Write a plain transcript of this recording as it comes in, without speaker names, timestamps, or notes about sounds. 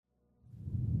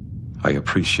I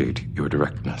appreciate your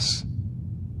directness.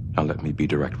 Now let me be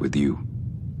direct with you.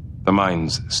 The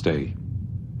mines stay.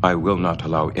 I will not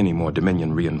allow any more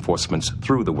Dominion reinforcements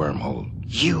through the wormhole.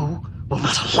 You will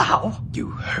not allow?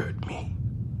 You heard me.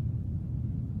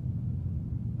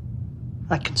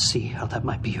 I can see how that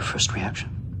might be your first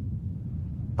reaction.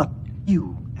 But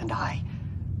you and I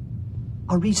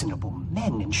are reasonable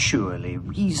men, and surely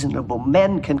reasonable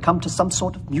men can come to some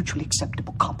sort of mutually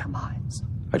acceptable compromise.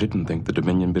 I didn't think the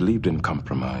Dominion believed in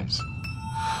compromise.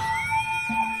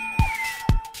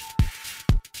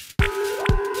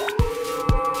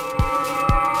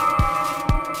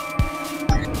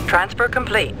 Transfer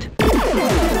complete.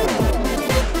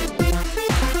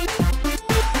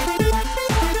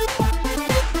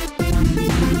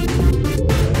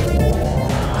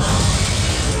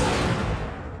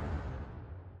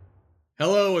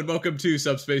 Hello and welcome to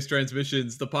Subspace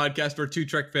Transmissions, the podcast where two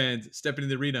Trek fans step into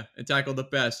the arena and tackle the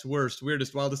best, worst,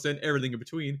 weirdest, wildest, and everything in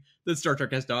between that Star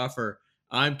Trek has to offer.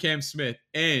 I'm Cam Smith,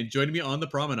 and joining me on the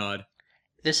promenade.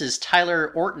 This is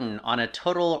Tyler Orton on a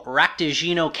total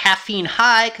Ractigino caffeine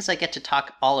high because I get to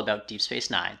talk all about Deep Space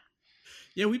Nine.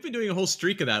 Yeah, we've been doing a whole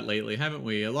streak of that lately, haven't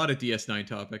we? A lot of DS9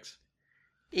 topics.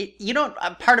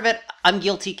 Part of it, I'm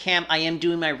guilty, Cam. I am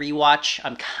doing my rewatch.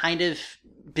 I'm kind of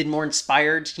been more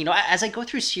inspired. As I go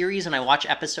through series and I watch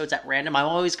episodes at random, I'm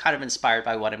always kind of inspired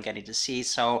by what I'm getting to see.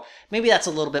 So maybe that's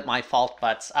a little bit my fault.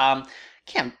 But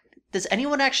Cam, does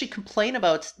anyone actually complain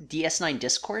about DS9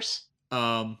 discourse?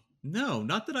 No,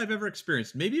 not that I've ever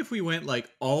experienced. Maybe if we went like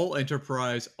all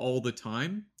Enterprise all the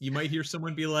time, you might hear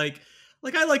someone be like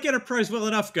I like Enterprise well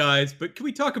enough, guys, but can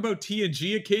we talk about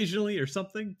TNG occasionally or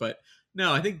something? But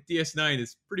no, I think DS9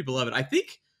 is pretty beloved. I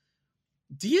think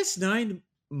DS9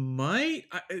 might,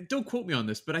 don't quote me on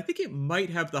this, but I think it might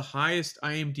have the highest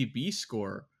IMDb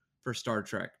score for Star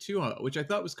Trek too, which I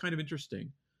thought was kind of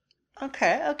interesting.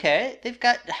 Okay. They've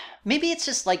got, maybe it's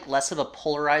just like less of a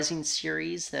polarizing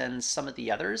series than some of the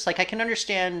others. Like I can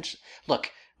understand, look,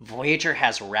 Voyager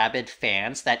has rabid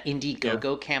fans. That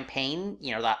Indiegogo campaign,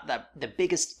 the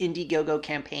biggest Indiegogo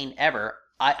campaign ever.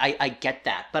 I get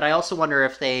that, but I also wonder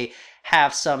if they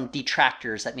have some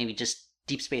detractors that maybe just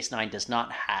Deep Space Nine does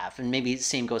not have, and maybe the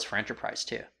same goes for Enterprise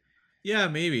too. Yeah,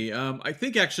 maybe. I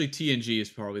think actually TNG is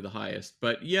probably the highest,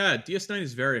 but yeah, DS9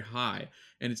 is very high,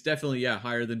 and it's definitely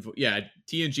higher than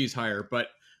TNG is higher, but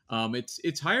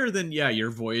it's higher than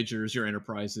your Voyagers, your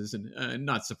Enterprises, and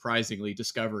not surprisingly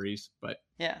Discoveries. But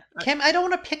yeah, Cam, I don't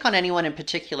want to pick on anyone in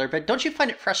particular, but don't you find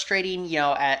it frustrating,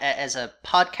 as a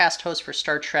podcast host for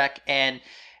Star Trek, and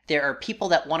there are people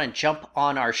that want to jump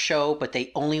on our show, but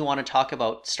they only want to talk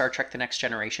about Star Trek: The Next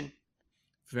Generation?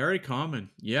 Very common.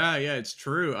 Yeah, it's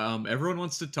true. Everyone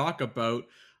wants to talk about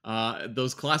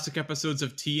those classic episodes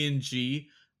of TNG,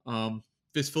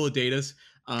 Fistful of Datas,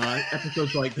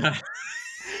 episodes like that.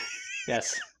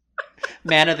 Yes.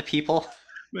 Man of the People.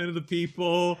 Man of the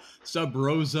People, Sub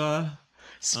Rosa.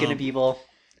 Skinnabeeble.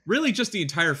 Really just the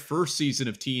entire first season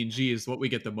of TNG is what we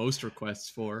get the most requests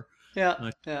for. Yeah.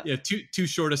 Too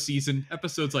short a season.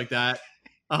 Episodes like that.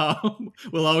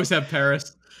 We'll always have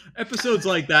Paris. Episodes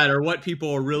like that are what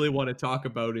people really want to talk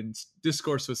about in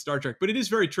discourse with Star Trek. But it is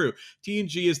very true.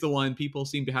 TNG is the one people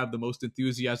seem to have the most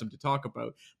enthusiasm to talk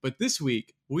about. But this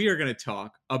week, we are going to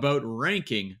talk about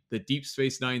ranking the Deep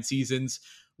Space Nine seasons.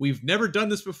 We've never done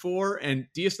this before, and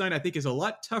DS9, I think, is a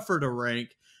lot tougher to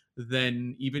rank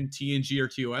than even TNG or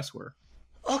TOS were.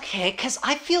 Okay, because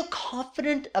I feel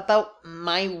confident about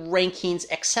my rankings,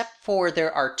 except for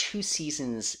there are two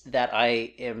seasons that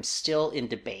I am still in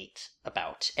debate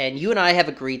about. And you and I have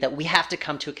agreed that we have to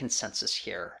come to a consensus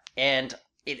here. And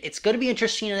it's going to be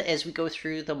interesting as we go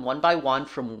through them one by one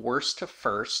from worst to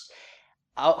first.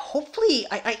 Hopefully,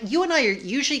 you and I are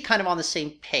usually kind of on the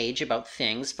same page about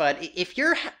things, but if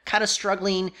you're kind of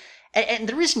struggling, and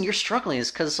the reason you're struggling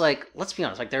is because, let's be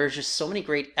honest, there are just so many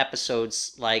great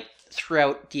episodes,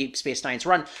 throughout Deep Space Nine's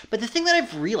run. But the thing that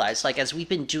I've realized, as we've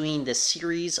been doing this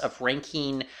series of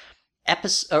ranking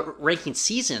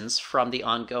seasons from the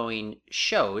ongoing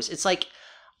shows, it's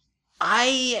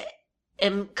I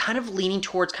am kind of leaning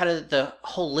towards kind of the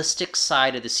holistic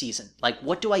side of the season.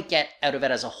 What do I get out of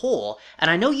it as a whole?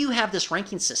 And I know you have this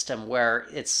ranking system where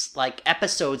it's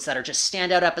episodes that are just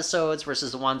standout episodes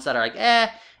versus the ones that are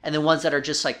and the ones that are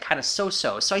just kind of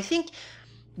so-so. So I think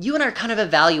you and I are kind of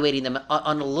evaluating them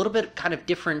on a little bit kind of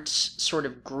different sort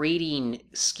of grading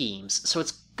schemes. So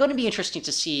it's going to be interesting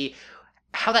to see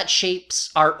how that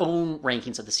shapes our own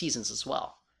rankings of the seasons as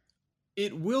well.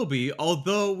 It will be,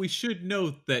 although we should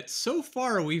note that so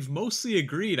far we've mostly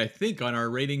agreed, I think, on our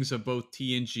ratings of both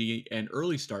TNG and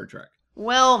early Star Trek.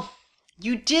 Well,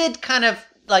 you did kind of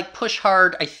like push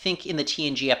hard, I think, in the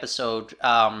TNG episode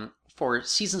for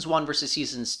seasons 1 versus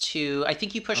seasons 2. I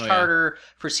think you pushed harder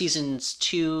for seasons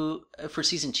 2. For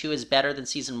season 2 is better than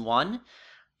season 1.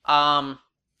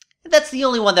 That's the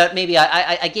only one that maybe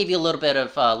I gave you a little bit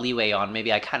of leeway on.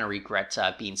 Maybe I kind of regret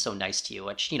being so nice to you,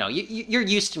 which, you know, you're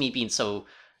used to me being so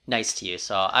nice to you.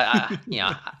 So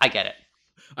I get it.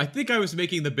 I think I was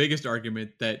making the biggest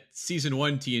argument that season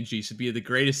 1 TNG should be the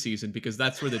greatest season because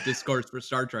that's where the discourse for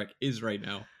Star Trek is right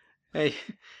now. Hey,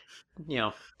 you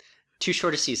know, too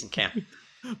short a season, Cam.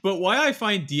 But why I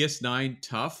find DS9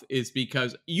 tough is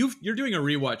because you're doing a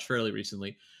rewatch fairly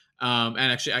recently. And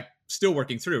actually, I'm still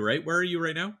working through, right? Where are you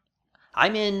right now?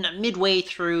 I'm in midway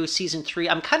through season 3.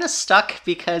 I'm kind of stuck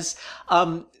because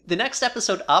the next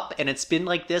episode up, and it's been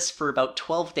like this for about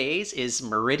 12 days, is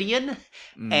Meridian.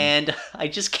 And I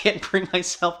just can't bring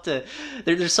myself to...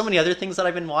 There's so many other things that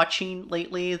I've been watching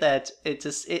lately that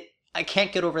I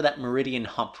can't get over that Meridian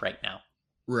hump right now.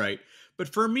 Right.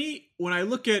 But for me, when I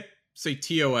look at, say,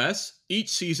 TOS, each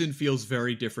season feels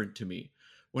very different to me.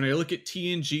 When I look at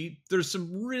TNG, there's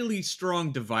some really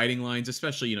strong dividing lines,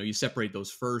 especially, you know, you separate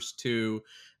those first two.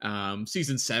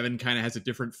 Season 7 kind of has a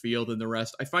different feel than the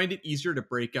rest. I find it easier to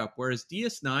break up, whereas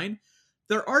DS9,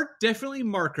 there are definitely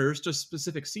markers to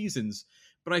specific seasons,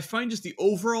 but I find just the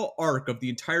overall arc of the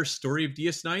entire story of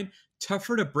DS9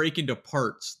 tougher to break into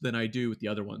parts than I do with the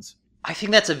other ones. I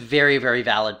think that's a very, very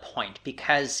valid point,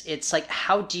 because it's like,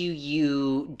 how do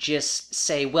you just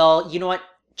say, well, you know what,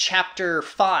 Chapter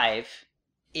 5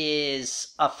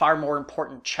 is a far more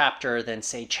important chapter than,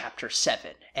 say, Chapter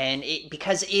 7. And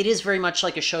because it is very much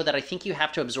like a show that I think you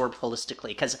have to absorb holistically,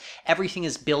 because everything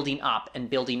is building up and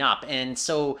building up. And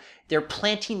so they're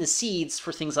planting the seeds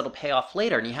for things that'll pay off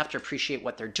later, and you have to appreciate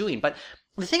what they're doing. But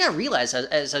the thing I realized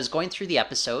as I was going through the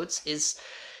episodes is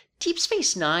Deep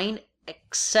Space Nine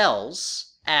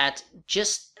excels at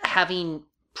just having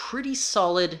pretty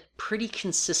solid, pretty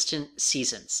consistent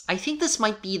seasons. I think this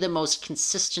might be the most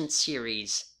consistent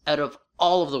series out of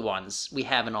all of the ones we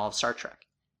have in all of Star Trek.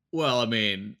 Well, I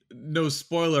mean, no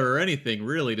spoiler or anything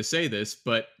really to say this,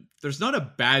 but there's not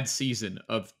a bad season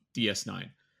of DS9.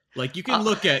 Like, you can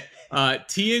look at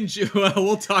TNG, well,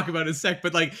 we'll talk about it in a sec,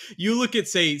 but like, you look at,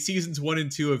 say, seasons 1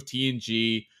 and 2 of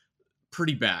TNG,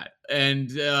 pretty bad.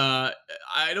 And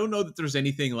I don't know that there's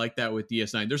anything like that with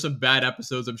DS9. There's some bad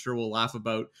episodes I'm sure we'll laugh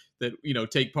about that, you know,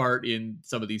 take part in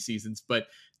some of these seasons, but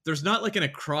there's not like an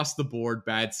across the board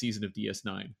bad season of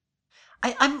DS9.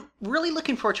 I'm really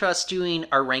looking forward to us doing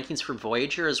our rankings for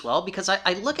Voyager as well, because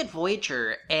I look at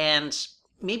Voyager and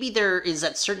maybe there is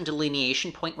that certain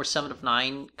delineation point where 7 of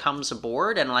 9 comes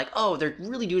aboard and like, oh, they're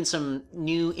really doing some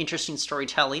new interesting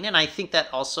storytelling. And I think that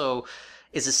also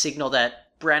is a signal that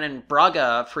Brannon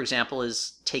Braga, for example,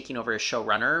 is taking over as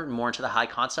showrunner, more into the high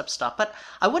concept stuff. But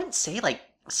I wouldn't say like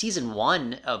season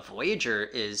 1 of Voyager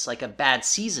is like a bad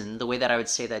season the way that I would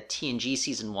say that TNG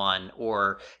season 1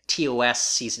 or TOS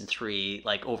season 3,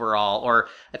 like overall, or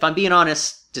if I'm being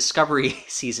honest, Discovery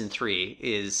season 3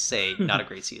 is, say, not a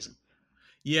great season.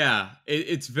 Yeah,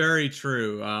 it's very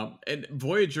true. And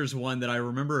Voyager's one that I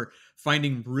remember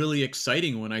finding really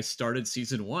exciting when I started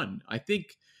season 1. I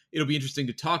think it'll be interesting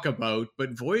to talk about,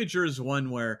 but Voyager is one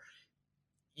where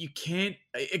you can't,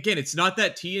 again, it's not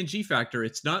that TNG factor.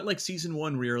 It's not like season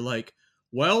 1 where you're like,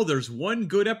 well, there's one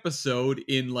good episode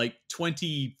in like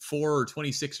 24 or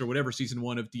 26 or whatever season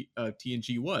 1 of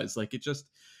TNG was. Like, it just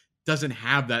doesn't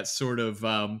have that sort of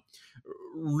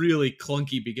really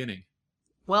clunky beginning.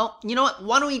 Well, you know what?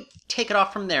 Why don't we take it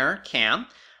off from there, Cam?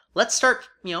 Let's start,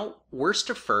 worst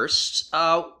to first.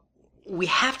 We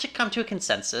have to come to a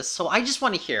consensus, so I just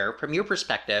want to hear, from your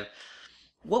perspective,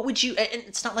 what would you, and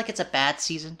it's not like it's a bad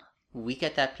season, we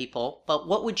get that, people, but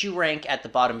what would you rank at the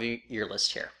bottom of your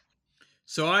list here?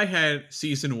 So I had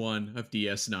season 1 of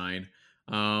DS9.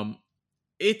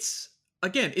 It's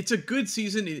a good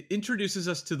season. It introduces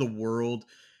us to the world,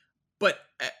 but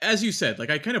as you said, like,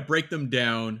 I kind of break them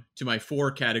down to my 4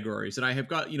 categories, and I have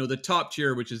got, the top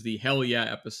tier, which is the hell yeah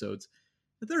episodes.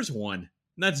 But there's one,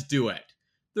 and that's Duet.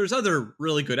 There's other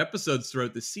really good episodes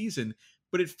throughout the season,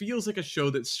 but it feels like a show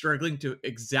that's struggling to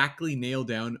exactly nail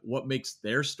down what makes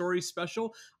their story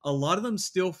special. A lot of them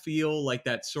still feel like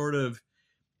that sort of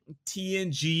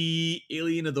TNG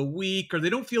Alien of the Week, or they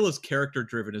don't feel as character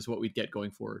driven as what we'd get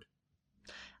going forward.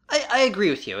 I agree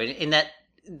with you in that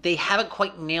they haven't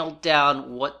quite nailed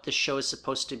down what the show is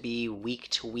supposed to be week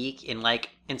to week. In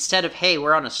like, instead of, hey,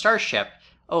 we're on a starship,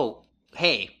 oh,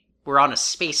 hey, we're on a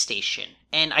space station.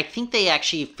 And I think they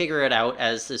actually figure it out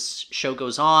as this show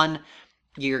goes on.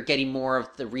 You're getting more of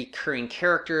the recurring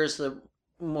characters, the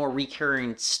more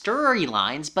recurring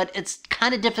storylines, but it's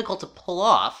kind of difficult to pull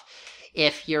off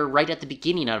if you're right at the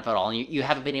beginning of it all and you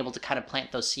haven't been able to kind of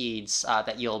plant those seeds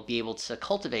that you'll be able to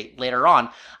cultivate later on.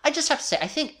 I just have to say, I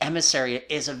think Emissary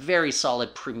is a very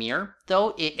solid premiere,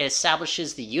 though. It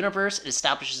establishes the universe, it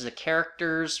establishes the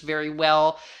characters very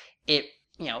well. It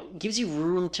gives you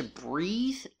room to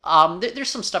breathe. There's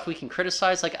some stuff we can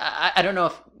criticize. Like, I don't know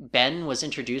if Ben was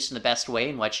introduced in the best way,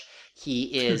 in which he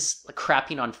is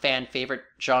crapping on fan favorite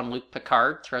Jean-Luc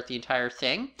Picard throughout the entire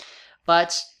thing.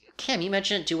 But Cam, you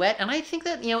mentioned Duet, and I think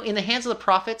that, in the hands of the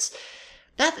prophets,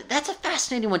 that's a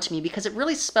fascinating one to me, because it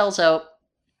really spells out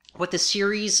what the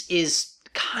series is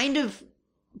kind of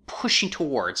pushing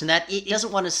towards, and that it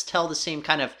doesn't want to tell the same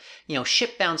kind of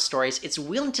ship-bound stories. It's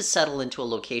willing to settle into a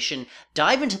location,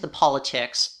 dive into the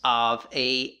politics of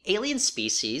a alien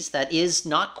species that is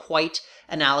not quite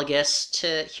analogous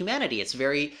to humanity. It's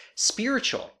very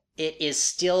spiritual. It is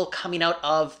still coming out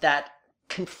of that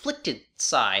conflicted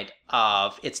side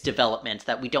of its development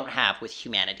that we don't have with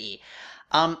humanity.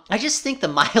 I just think the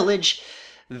mileage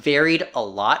varied a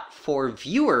lot for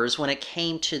viewers when it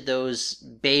came to those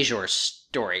Bajor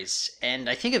stories. And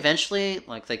I think eventually,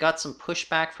 they got some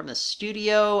pushback from the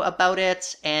studio about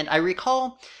it. And I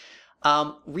recall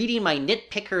reading my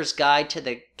Nitpicker's Guide to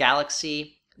the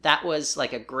Galaxy. That was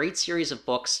a great series of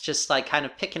books, just kind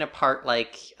of picking apart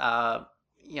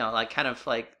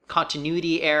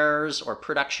continuity errors or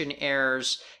production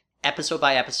errors, episode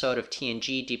by episode of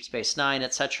TNG, Deep Space Nine,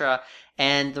 etc.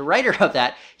 And the writer of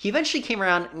that, he eventually came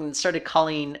around and started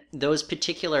calling those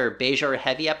particular Bajor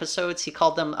heavy episodes, he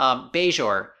called them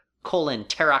Bajor,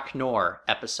 Terrak Nor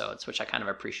episodes, which I kind of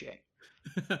appreciate.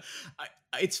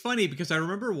 It's funny because I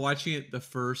remember watching it the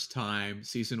first time,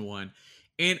 season 1,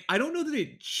 and I don't know that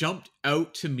it jumped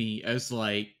out to me as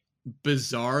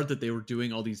bizarre that they were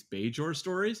doing all these Bajor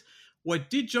stories.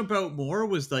 What did jump out more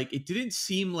was it didn't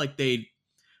seem like they'd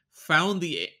found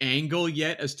the angle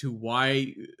yet as to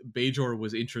why Bajor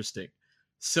was interesting.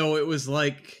 So it was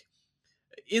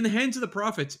in the hands of the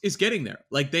prophets is getting there.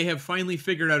 They have finally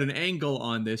figured out an angle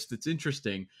on this that's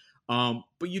interesting.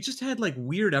 But you just had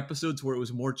weird episodes where it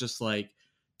was more just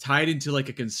tied into a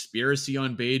conspiracy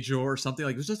on Bajor or something.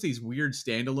 It was just these weird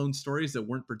standalone stories that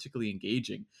weren't particularly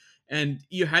engaging. And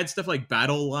you had stuff like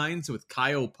Battle Lines with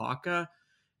Kaio Paka.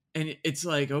 And it's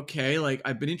okay,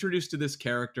 I've been introduced to this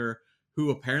character who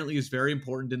apparently is very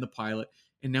important in the pilot,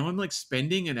 and now I'm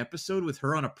spending an episode with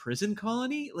her on a prison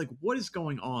colony? What is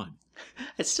going on?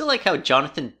 I still like how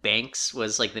Jonathan Banks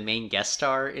was the main guest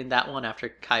star in that one after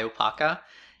Kaio Paka.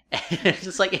 And it's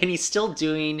just and he's still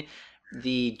doing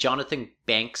the Jonathan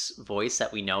Banks voice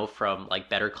that we know from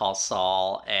Better Call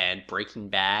Saul and Breaking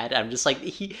Bad. I'm just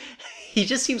he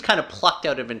just seems kind of plucked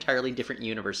out of an entirely different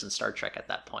universe in Star Trek at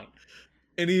that point.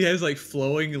 And he has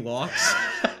flowing locks.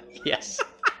 Yes.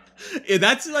 Yeah,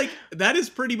 that is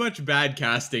pretty much bad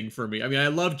casting for me. I mean, I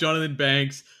love Jonathan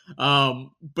Banks,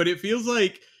 but it feels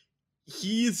like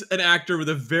he's an actor with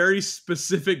a very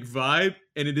specific vibe,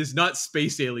 and it is not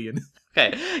Space Alien.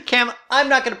 Okay, Cam, I'm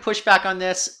not going to push back on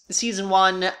this. Season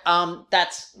 1,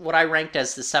 that's what I ranked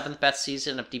as the 7th best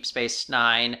season of Deep Space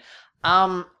Nine.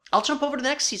 I'll jump over to the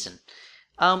next season.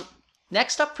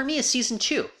 Next up for me is season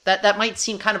 2. That might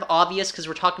seem kind of obvious because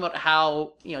we're talking about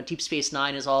how, Deep Space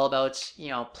Nine is all about,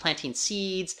 planting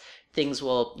seeds. Things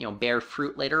will, bear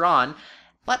fruit later on.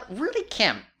 But really,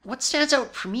 Cam, what stands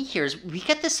out for me here is we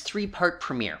get this 3-part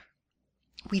premiere.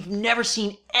 We've never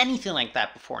seen anything like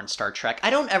that before in Star Trek.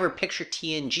 I don't ever picture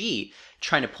TNG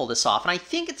trying to pull this off. And I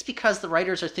think it's because the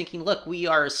writers are thinking, look, we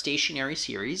are a stationary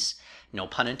series, no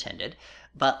pun intended,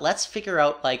 but let's figure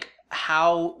out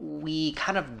how we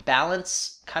kind of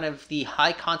balance kind of the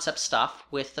high concept stuff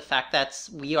with the fact that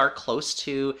we are close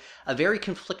to a very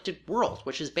conflicted world,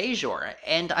 which is Bajor.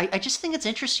 And I just think it's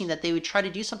interesting that they would try to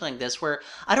do something like this, where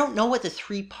I don't know what the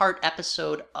 3-part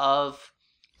episode of,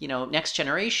 Next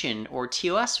Generation or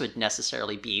TOS would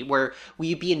necessarily be, where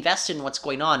we'd be invested in what's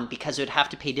going on because it would have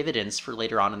to pay dividends for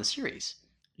later on in the series.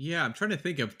 Yeah, I'm trying to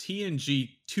think of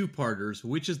TNG 2-parters,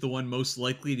 which is the one most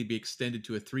likely to be extended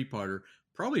to a 3-parter.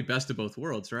 Probably best of both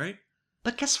worlds, right?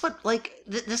 But guess what?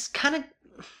 This kind of...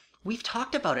 We've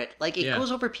talked about it. It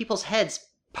goes over people's heads.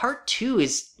 Part 2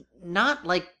 is not,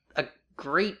 a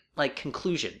great,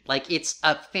 conclusion. It's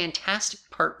a fantastic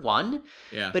part 1.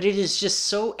 Yeah. But it is just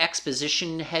so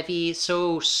exposition-heavy,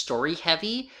 so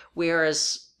story-heavy,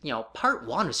 whereas, part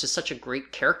 1 is just such a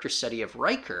great character study of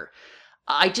Riker.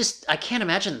 I can't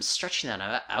imagine them stretching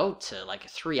that out to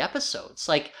 3 episodes.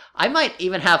 I might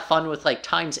even have fun with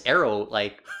Times Arrow,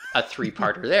 a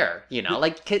 3-parter there,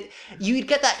 you'd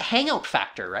get that hangout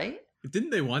factor, right? Didn't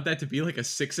they want that to be a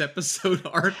 6-episode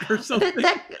arc or something?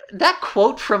 That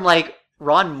quote from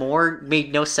Ron Moore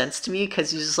made no sense to me because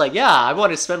he's just like, yeah, I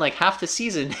want to spend like half the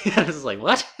season. I was like,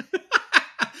 what?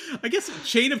 I guess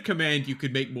Chain of Command you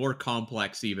could make more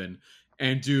complex even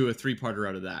and do a 3-parter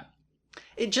out of that.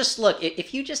 It just look,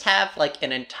 if you just have like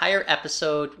an entire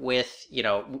episode with,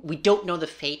 we don't know the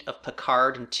fate of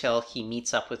Picard until he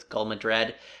meets up with Gul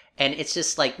Madred, and it's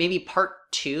just like maybe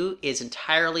part 2 is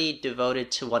entirely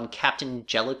devoted to one Captain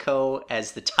Jellicoe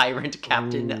as the tyrant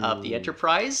captain of the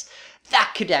Enterprise.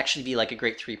 That could actually be like a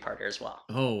great 3-parter as well.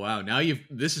 Oh wow! Now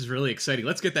this is really exciting.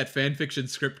 Let's get that fan fiction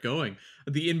script going.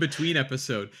 The in-between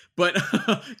episode. But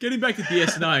getting back to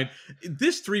DS9,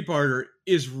 this 3-parter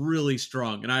is really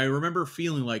strong, and I remember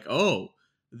feeling like, oh,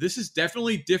 this is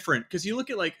definitely different. Because you look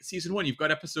at like season 1, you've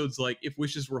got episodes like If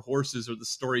Wishes Were Horses or The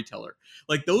Storyteller.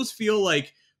 Like those feel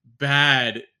like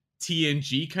bad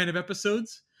TNG kind of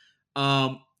episodes.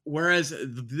 Whereas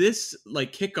this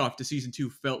like kickoff to season 2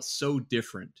 felt so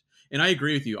different. And I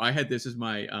agree with you. I had this as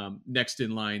my next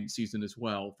in line season as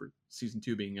well, for season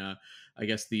 2 being, I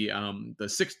guess, the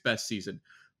 6th best season.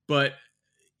 But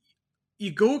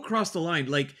you go across the line,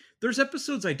 like there's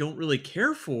episodes I don't really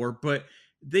care for, but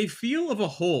they feel of a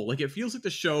whole. Like it feels like the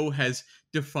show has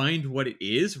defined what it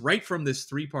is right from this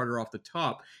 3-parter off the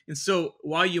top. And so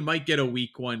while you might get a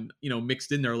weak one,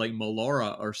 mixed in there like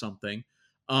Melora or something,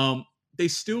 they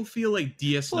still feel like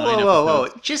DS9 Whoa.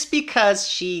 episodes. Just because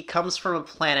she comes from a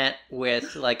planet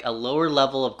with like a lower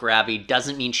level of gravity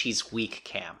doesn't mean she's weak,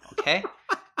 Cam, okay?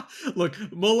 Look,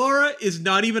 Melora is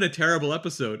not even a terrible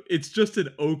episode. It's just an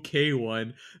okay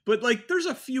one. But like there's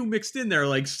a few mixed in there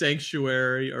like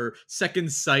Sanctuary or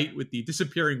Second Sight with the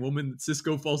disappearing woman that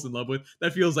Sisko falls in love with.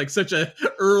 That feels like such a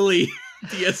early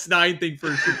DS9 thing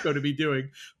for Sisko to be doing.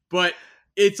 But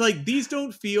it's like these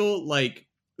don't feel like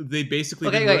they basically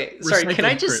okay. Sorry, can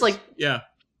I just scripts.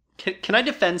 like can I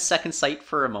defend Second Sight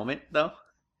for a moment though?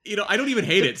 I don't even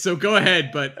hate it, so go ahead,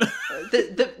 but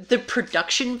the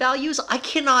production values, I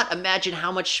cannot imagine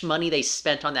how much money they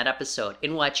spent on that episode,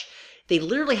 in which they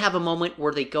literally have a moment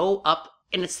where they go up,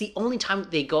 and it's the only time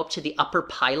they go up to the upper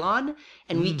pylon,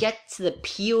 and we get to the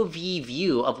POV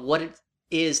view of what it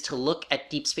is to look at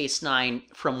Deep Space Nine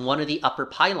from one of the upper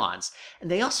pylons.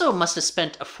 And they also must have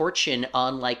spent a fortune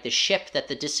on like the ship that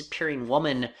the disappearing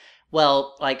woman,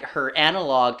 well, like her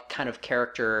analog kind of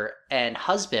character and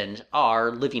husband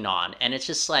are living on. And it's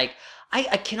just like,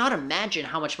 I cannot imagine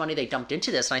how much money they dumped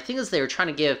into this. And I think as they were trying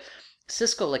to give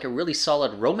Sisko like a really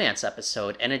solid romance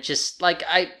episode, and it just like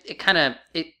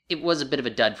it was a bit of a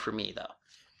dud for me though.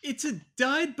 It's a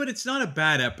dud, but it's not a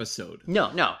bad episode.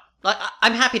 No.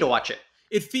 I'm happy to watch it.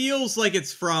 It feels like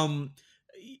it's from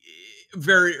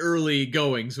very early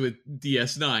goings with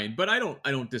DS9, but I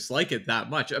don't dislike it that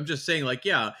much. I'm just saying, like,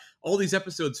 yeah, all these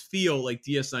episodes feel like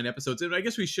DS9 episodes. And I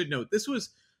guess we should note this was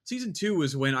season 2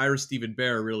 was when Ira Steven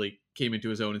Behr really came into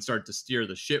his own and started to steer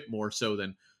the ship more so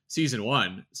than season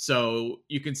 1. So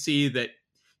you can see that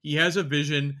he has a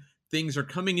vision. Things are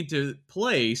coming into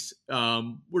place.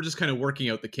 We're just kind of working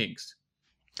out the kinks.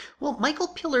 Well, Michael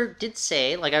Piller did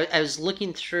say, like, I was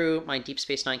looking through my Deep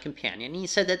Space Nine companion, and he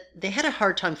said that they had a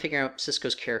hard time figuring out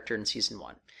Sisko's character in season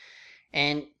 1.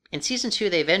 And in season 2,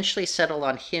 they eventually settled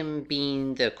on him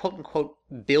being the quote-unquote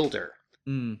builder.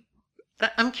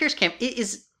 But I'm curious, Cam,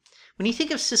 when you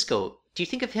think of Sisko, do you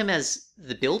think of him as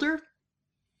the builder?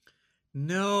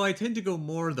 No, I tend to go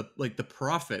more the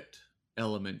prophet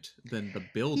element than the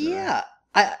builder. Yeah.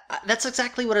 I that's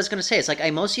exactly what I was going to say. It's like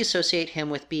I mostly associate him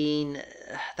with being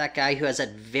that guy who has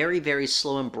that very, very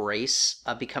slow embrace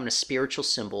of becoming a spiritual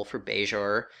symbol for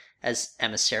Bajor as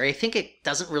emissary. I think it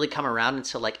doesn't really come around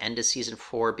until like end of season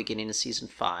 4, beginning of season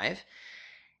 5.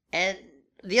 And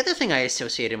the other thing I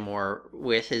associate him more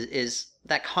with is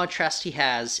that contrast he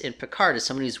has in Picard as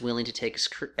someone who's willing to take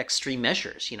extreme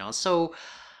measures, So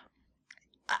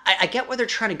I get what they're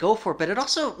trying to go for, but it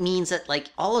also means that like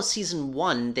all of season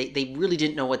 1, they really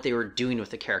didn't know what they were doing with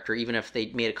the character, even if they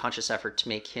made a conscious effort to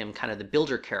make him kind of the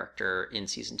builder character in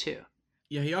season 2.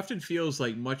 Yeah, he often feels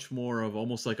like much more of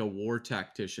almost like a war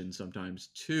tactician sometimes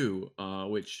too,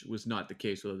 which was not the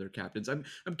case with other captains. I'm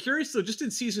curious though, just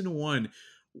in season 1,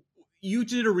 you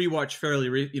did a rewatch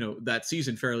that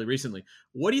season fairly recently.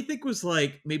 What do you think was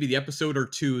like maybe the episode or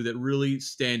 2 that really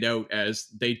stand out as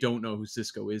they don't know who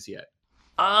Sisko is yet?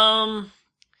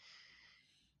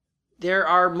 There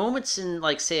are moments in,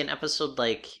 like, say, an episode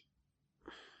like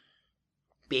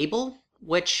Babel,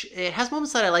 which it has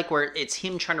moments that I like where it's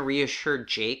him trying to reassure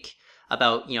Jake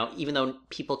about, even though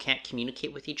people can't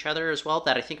communicate with each other as well,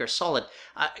 that I think are solid.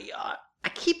 I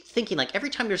keep thinking, like,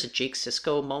 every time there's a Jake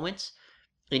Sisko moment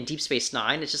in Deep Space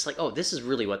Nine, it's just like, oh, this is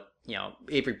really what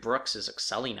Avery Brooks is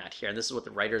excelling at here, and this is what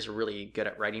the writers are really good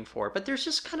at writing for. But there's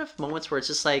just kind of moments where it's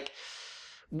just like,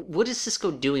 what is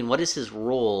Sisko doing? What is his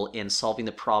role in solving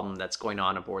the problem that's going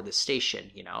on aboard the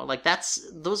station? Like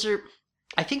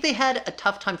I think they had a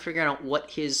tough time figuring out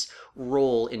what his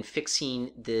role in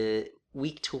fixing the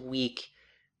week to week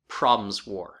problems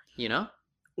were,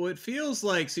 Well, it feels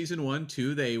like season 1,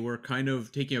 2, they were kind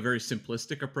of taking a very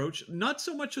simplistic approach. Not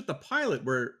so much with the pilot,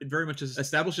 where it very much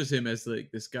establishes him as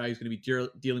like this guy who's going to be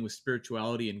dealing with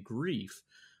spirituality and grief.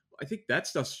 I think that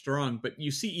stuff's strong, but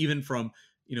you see even from,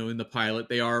 in the pilot,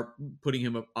 they are putting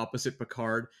him opposite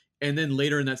Picard. And then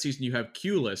later in that season, you have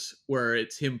Q-less, where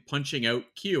it's him punching out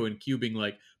Q and Q being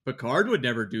like, Picard would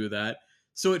never do that.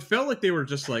 So it felt like they were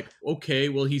just like, okay,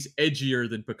 well, he's edgier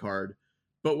than Picard,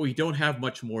 but we don't have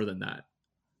much more than that.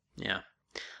 Yeah.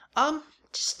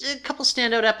 Just a couple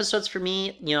standout episodes for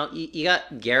me. You got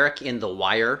Garak in The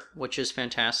Wire, which is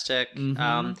fantastic.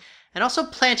 Mm-hmm. And also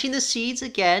planting the seeds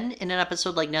again in an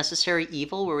episode like Necessary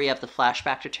Evil, where we have the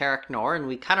flashback to Tarek Nor, and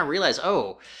we kind of realize,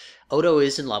 Odo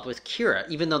is in love with Kira,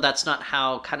 even though that's not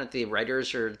how kind of the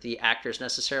writers or the actors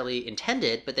necessarily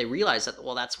intended, but they realized that,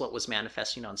 well, that's what was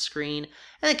manifesting on screen.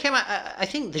 And it came out, I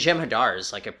think The Jem'Hadar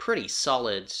is like a pretty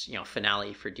solid,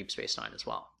 finale for Deep Space Nine as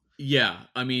well. Yeah,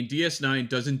 I mean, DS9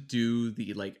 doesn't do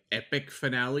the like epic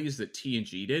finales that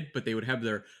TNG did, but they would have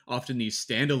often these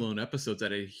standalone episodes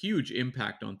that had a huge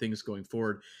impact on things going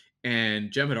forward. And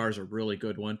Jem'Hadar is a really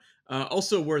good one.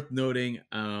 Also worth noting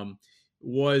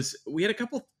was we had a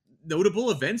couple notable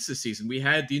events this season. We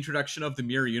had the introduction of the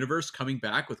Mirror Universe coming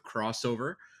back with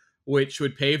Crossover, which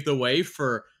would pave the way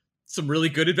for some really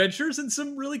good adventures and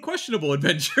some really questionable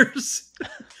adventures.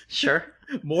 Sure.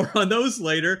 More on those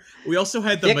later. We also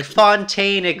had the Dick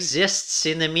Fontaine exists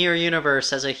in the Mirror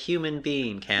Universe as a human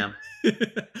being, Cam.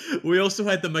 We also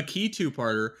had the Maquis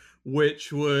two-parter,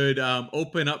 which would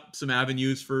open up some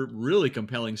avenues for really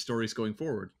compelling stories going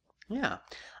forward. Yeah.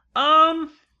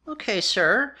 Okay,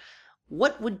 sir.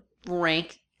 What would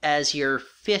rank as your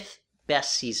 5th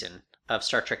best season of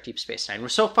Star Trek Deep Space Nine?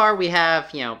 So far we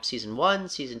have, season 1,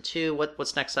 season 2.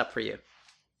 What's next up for you?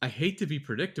 I hate to be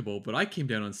predictable, but I came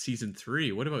down on season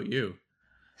 3. What about you?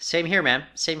 Same here, man.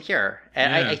 Same here.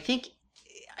 And Yeah. I think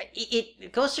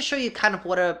it goes to show you kind of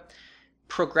what a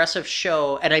progressive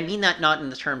show, and I mean that not in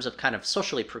the terms of kind of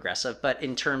socially progressive, but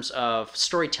in terms of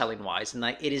storytelling wise, and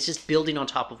like it is just building on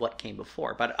top of what came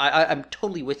before. But I'm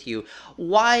totally with you.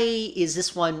 Why is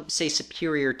this one, say,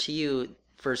 superior to you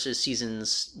versus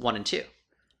seasons 1 and 2?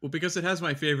 Well, because it has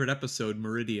my favorite episode,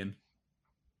 Meridian.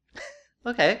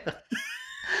 Okay.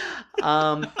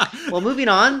 Well, moving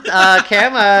on,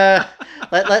 Cam,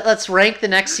 let's rank the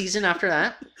next season after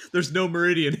that. There's no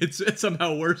Meridian. It's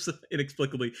somehow worse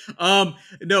inexplicably.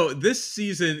 No, this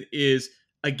season is,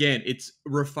 again, it's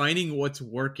refining what's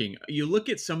working. You look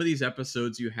at some of these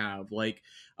episodes you have, like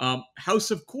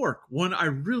House of Quark, one I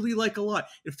really like a lot.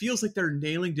 It feels like they're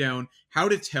nailing down how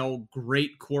to tell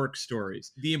great Quark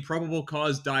stories. The Improbable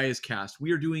Cause Die is cast.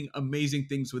 We are doing amazing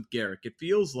things with Garak. It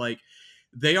feels like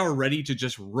they are ready to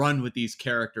just run with these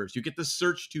characters. You get the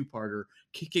Search two-parter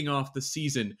kicking off the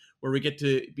season, where we get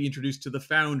to be introduced to the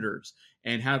Founders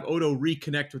and have Odo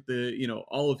reconnect with the,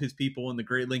 all of his people in the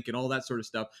Great Link and all that sort of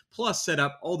stuff, plus set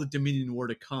up all the Dominion War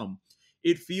to come.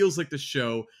 It feels like the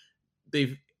show,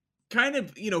 they've kind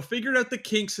of, figured out the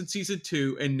kinks in season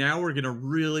 2, and now we're going to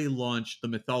really launch the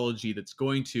mythology that's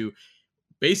going to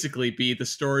basically be the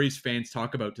stories fans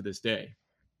talk about to this day.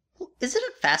 Isn't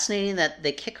it fascinating that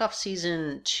they kick off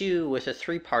season 2 with a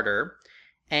 3-parter,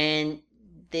 and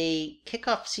they kick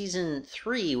off season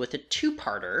 3 with a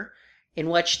 2-parter, in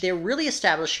which they're really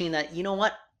establishing that,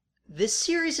 this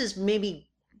series is maybe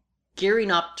gearing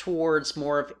up towards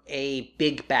more of a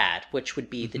big bad, which would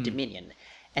be the Dominion.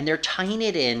 And they're tying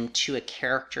it into a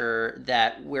character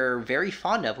that we're very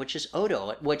fond of, which is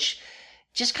Odo, which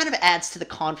just kind of adds to the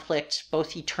conflict,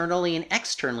 both eternally and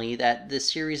externally, that the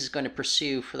series is going to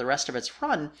pursue for the rest of its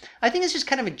run. I think it's just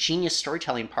kind of a genius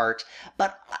storytelling part.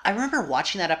 But I remember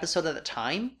watching that episode at the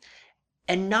time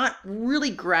and not really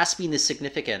grasping the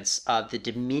significance of the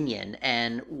Dominion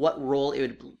and what role it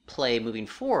would play moving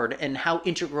forward, and how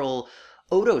integral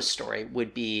Odo's story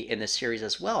would be in the series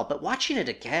as well. But watching it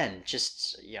again,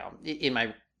 just, in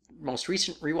my most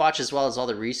recent rewatch, as well as all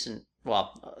the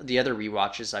the other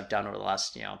rewatches I've done over the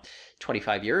last,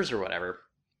 25 years or whatever,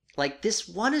 like this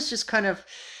one is just kind of,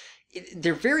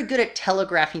 they're very good at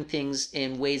telegraphing things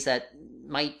in ways that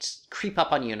might creep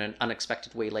up on you in an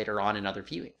unexpected way later on in other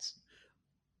viewings.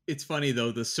 It's funny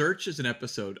though, The Search is an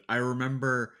episode I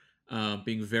remember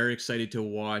being very excited to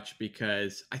watch,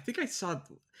 because I think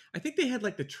they had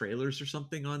like the trailers or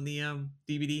something on the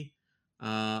DVD.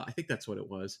 I think that's what it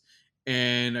was.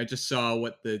 And I just saw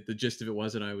what the gist of it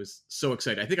was, and I was so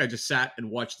excited. I think I just sat and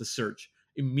watched The Search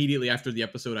immediately after the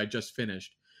episode I just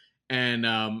finished. And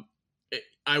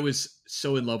I was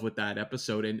so in love with that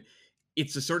episode. And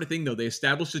it's the sort of thing, though, they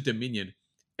established a Dominion,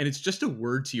 and it's just a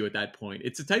word to you at that point.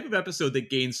 It's a type of episode that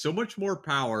gains so much more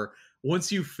power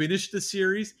once you finish the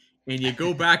series and you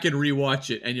go back and rewatch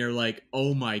it, and you're like,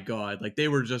 oh my God, like they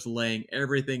were just laying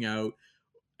everything out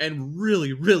and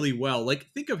really, really well. Like,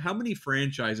 think of how many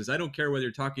franchises, I don't care whether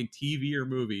you're talking TV or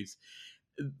movies,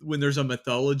 when there's a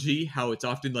mythology, how it's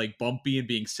often like bumpy and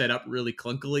being set up really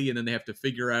clunkily, and then they have to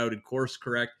figure out and course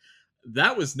correct.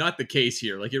 That was not the case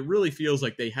here. Like, it really feels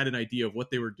like they had an idea of what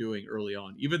they were doing early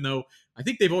on, even though I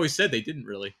think they've always said they didn't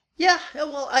really. Yeah,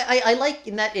 well, I like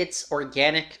in that it's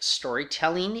organic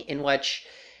storytelling in which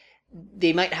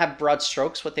they might have broad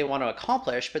strokes what they want to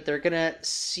accomplish, but they're going to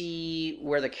see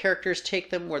where the characters take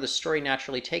them, where the story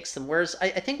naturally takes them. Whereas I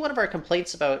think one of our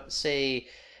complaints about, say,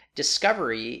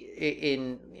 Discovery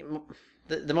in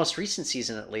the most recent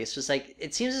season, at least, was like,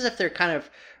 it seems as if they're kind of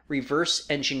reverse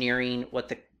engineering what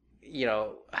the,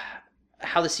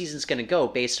 how the season's going to go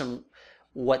based on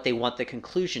what they want the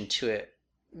conclusion to it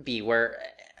be, where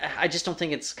I just don't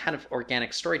think it's kind of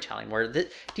organic storytelling, where the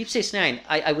Deep Space Nine,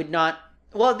 I would not.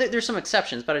 Well, there's some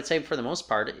exceptions, but I'd say for the most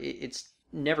part, it's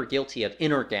never guilty of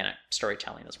inorganic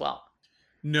storytelling as well.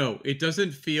 No, it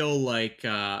doesn't feel like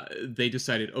they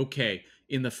decided, okay,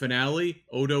 in the finale,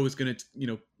 Odo is going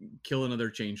to, kill another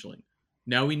changeling.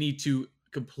 Now we need to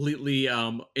completely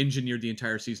engineer the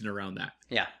entire season around that.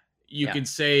 Yeah. You can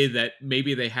say that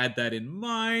maybe they had that in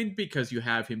mind because you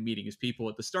have him meeting his people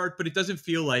at the start, but it doesn't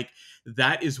feel like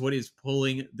that is what is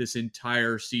pulling this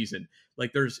entire season.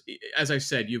 Like, there's, as I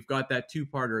said, you've got that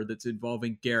two-parter that's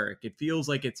involving Garrick. It feels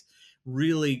like it's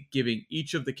really giving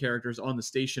each of the characters on the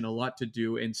station a lot to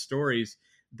do and stories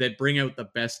that bring out the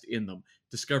best in them.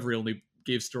 Discovery only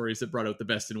gave stories that brought out the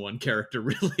best in one character,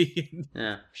 really.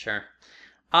 Yeah, sure.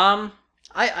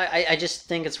 I just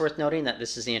think it's worth noting that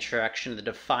this is the introduction of the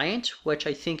Defiant, which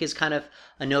I think is kind of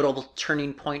a notable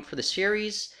turning point for the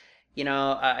series.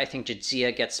 I think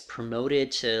Jadzia gets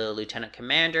promoted to Lieutenant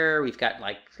Commander. We've got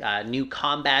new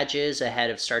comm badges ahead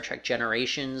of Star Trek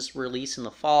Generations release in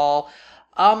the fall.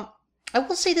 I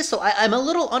will say this, though. I'm a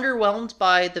little underwhelmed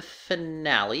by the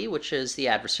finale, which is The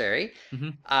Adversary.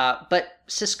 Mm-hmm. But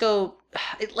Sisko,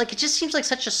 it just seems like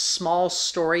such a small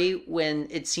story when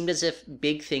it seemed as if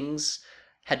big things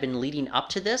had been leading up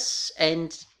to this.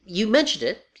 And you mentioned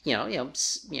it,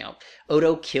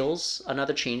 Odo kills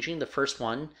another changeling, the first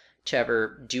one to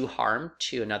ever do harm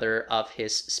to another of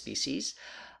his species.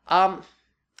 I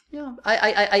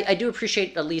do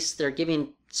appreciate at least they're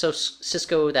giving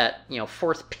Sisko that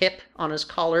fourth pip on his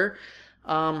collar.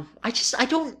 I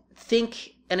don't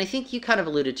think, and I think you kind of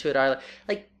alluded to it,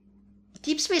 like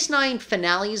Deep Space Nine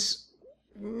finales,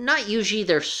 not usually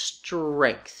their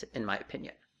strength, in my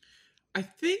opinion. I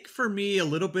think for me, a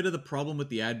little bit of the problem with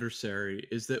The Adversary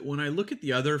is that when I look at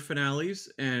the other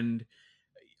finales, and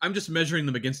I'm just measuring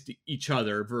them against each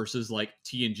other versus like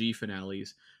TNG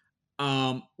finales.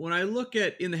 When I look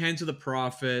at In the Hands of the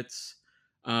Prophets,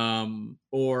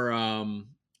 or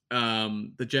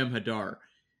the Jem'Hadar,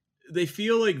 they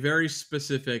feel like very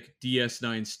specific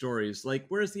DS9 stories. Like,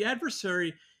 whereas The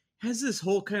Adversary has this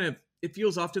whole kind of, it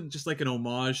feels often just like an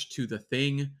homage to The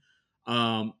Thing.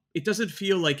 It doesn't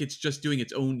feel like it's just doing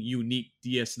its own unique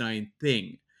DS9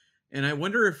 thing. And I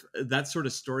wonder if that sort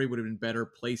of story would have been better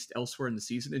placed elsewhere in the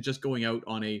season and just going out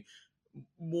on a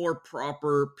more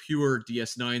proper, pure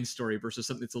DS9 story versus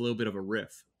something that's a little bit of a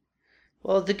riff.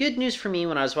 Well, the good news for me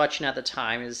when I was watching at the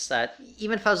time is that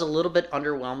even if I was a little bit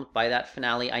underwhelmed by that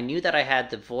finale, I knew that I had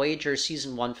the Voyager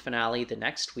Season 1 finale the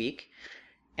next week,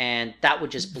 and that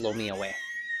would just blow me away.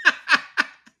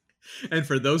 And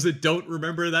for those that don't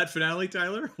remember that finale,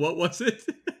 Tyler, what was it?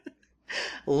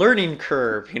 Learning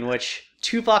Curve, in which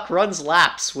Tuvok runs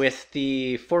laps with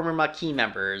the former Maquis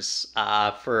members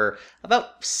for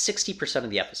about 60%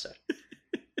 of the episode.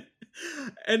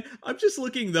 And I'm just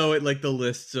looking, though, at like the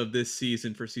lists of this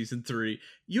season for season 3.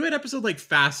 You had episode like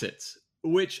Facets,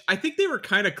 which I think they were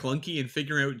kind of clunky in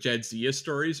figuring out Jadzia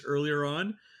stories earlier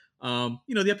on.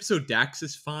 The episode Dax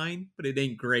is fine, but it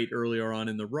ain't great earlier on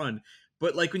in the run.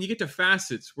 But like when you get to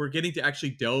Facets, we're getting to actually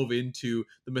delve into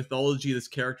the mythology of this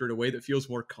character in a way that feels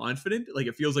more confident. Like,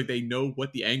 it feels like they know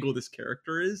what the angle of this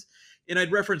character is. And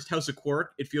I'd referenced House of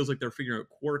Quark. It feels like they're figuring out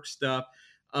Quark stuff.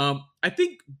 I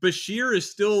think Bashir is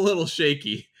still a little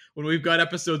shaky. when we've got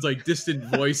episodes like Distant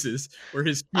Voices, where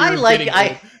his I fear of like- getting I-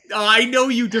 old. Oh, I know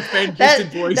you defend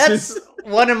Distant Voices. That's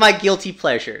one of my guilty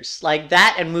pleasures. Like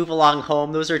that and Move Along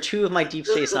Home. Those are two of my Deep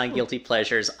Space Nine guilty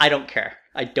pleasures. I don't care.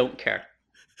 I don't care.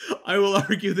 I will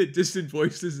argue that Distant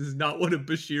Voices is not one of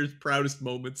Bashir's proudest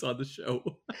moments on the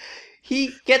show.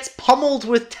 He gets pummeled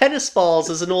with tennis balls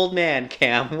as an old man,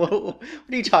 Cam. What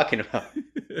are you talking about?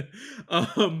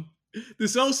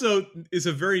 This also is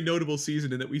a very notable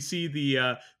season in that we see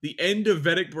the end of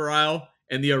Vedic Baral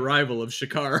and the arrival of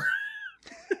Shakar.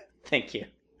 Thank you.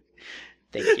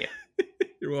 Thank you.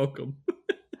 You're welcome.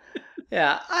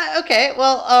 Yeah. Okay.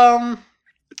 Well,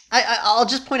 I'll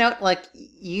just point out, like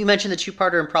you mentioned, the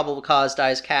two-parter Improbable Cause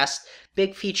dies cast,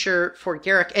 big feature for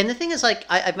Garak. And the thing is, like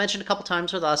I've mentioned a couple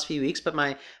times over the last few weeks, but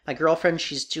my girlfriend,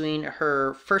 she's doing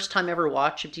her first time ever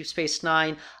watch of Deep Space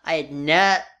Nine. I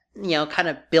had kind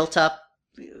of built up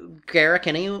Garak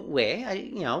anyway.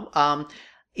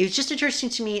 It was just interesting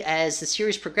to me as the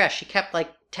series progressed. She kept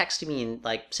like texting me and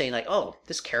like saying like, "Oh,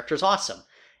 this character's awesome."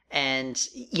 And,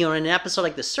 in an episode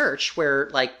like The Search, where,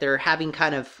 like, they're having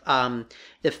kind of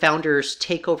the founders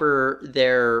take over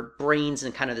their brains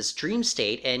in kind of this dream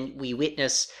state, and we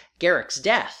witness Garak's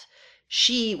death,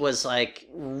 she was, like,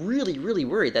 really, really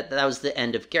worried that was the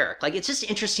end of Garak. Like, it's just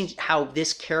interesting how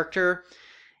this character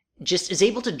just is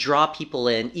able to draw people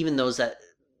in, even those that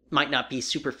might not be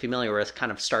super familiar with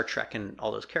kind of Star Trek and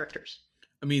all those characters.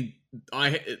 I mean,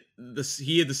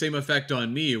 he had the same effect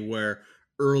on me, where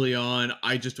early on,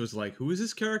 I just was like, who is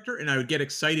this character? And I would get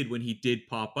excited when he did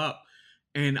pop up.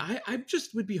 And I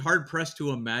just would be hard-pressed to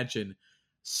imagine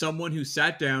someone who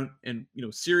sat down and,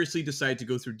 seriously decided to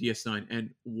go through DS9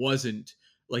 and wasn't,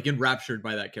 like, enraptured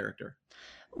by that character.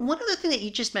 One other thing that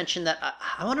you just mentioned that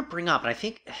I want to bring up, and I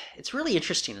think it's really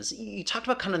interesting, is you talked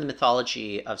about kind of the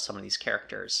mythology of some of these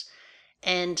characters.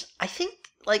 And I think,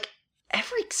 like,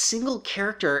 every single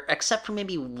character, except for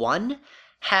maybe one,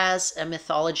 has a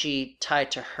mythology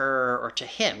tied to her or to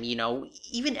him.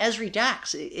 Even Ezri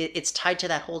Dax, it's tied to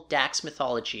that whole Dax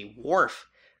mythology. Worf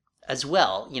as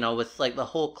well, with like the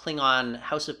whole Klingon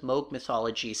House of Moog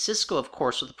mythology. Sisko, of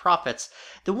course, with the Prophets.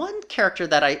 The one character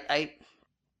that I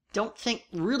don't think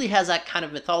really has that kind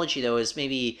of mythology, though, is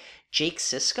maybe Jake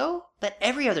Sisko. But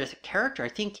every other character, I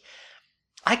think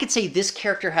I could say this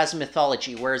character has a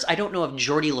mythology, whereas I don't know if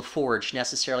Geordi LaForge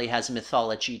necessarily has a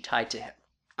mythology tied to him.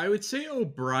 I would say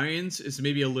O'Brien's is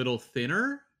maybe a little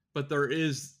thinner, but there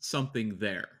is something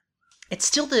there. It's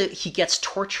still he gets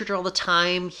tortured all the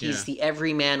time. He's the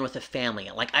everyman with a family.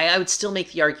 Like, I would still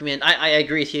make the argument, I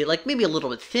agree with you, like maybe a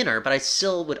little bit thinner, but I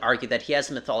still would argue that he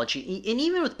has a mythology. And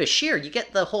even with Bashir, you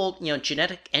get the whole,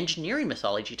 genetic engineering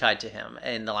mythology tied to him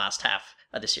in the last half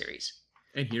of the series.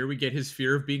 And here we get his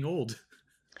fear of being old.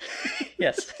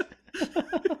 Yes.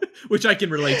 Which I can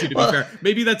relate to be fair.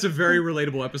 Maybe that's a very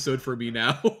relatable episode for me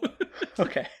now.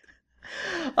 Okay.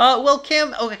 Well,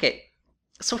 Cam, okay.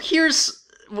 So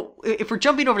if we're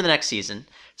jumping over to the next season,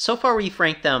 so far we've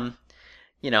ranked them,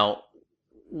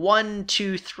 1,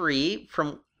 2, 3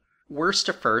 from worst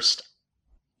to first.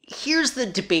 Here's the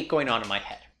debate going on in my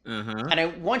head. Uh-huh. And I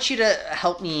want you to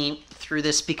help me through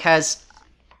this because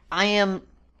I am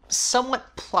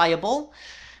somewhat pliable,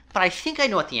 but I think I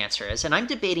know what the answer is, and I'm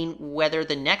debating whether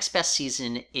the next best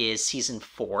season is season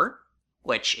 4,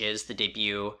 which is the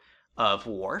debut of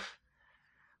Worf,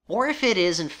 or if it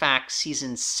is, in fact,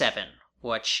 season 7,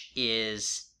 which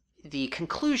is the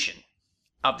conclusion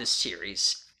of the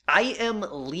series. I am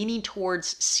leaning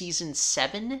towards season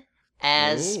 7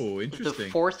 as the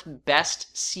fourth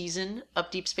best season of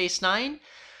Deep Space Nine.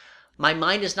 My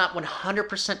mind is not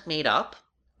 100% made up.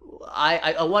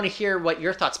 I want to hear what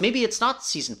your thoughts. Maybe it's not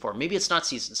season 4. Maybe it's not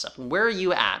season 7. Where are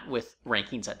you at with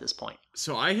rankings at this point?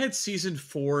 So I had season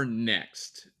 4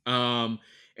 next. And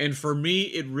for me,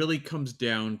 it really comes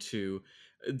down to,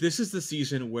 this is the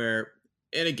season where,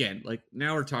 and again, like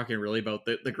now we're talking really about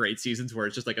the great seasons where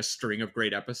it's just like a string of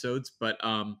great episodes. But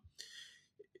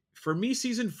for me,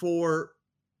 season 4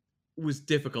 was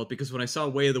difficult because when I saw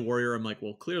Way of the Warrior, I'm like,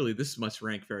 well, clearly this must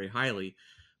rank very highly.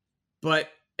 But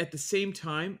at the same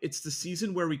time, it's the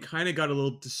season where we kind of got a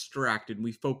little distracted and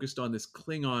we focused on this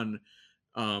Klingon,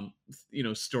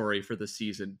 story for the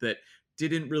season that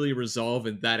didn't really resolve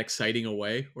in that exciting a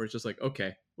way, where it's just like,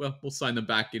 okay, well, we'll sign them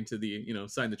back into the,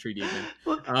 sign the treaty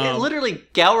again. Literally,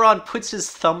 Gowron puts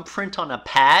his thumbprint on a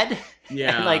pad,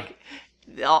 and like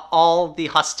all the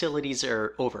hostilities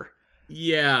are over.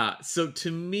 Yeah, so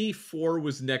to me, 4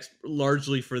 was next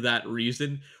largely for that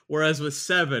reason, whereas with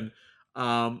 7,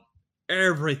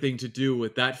 everything to do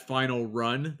with that final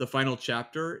run, the final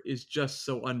chapter, is just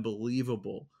so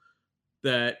unbelievable.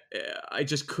 that I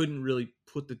just couldn't really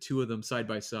put the two of them side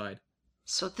by side.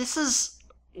 So this is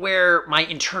where my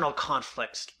internal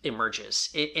conflict emerges,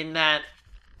 in that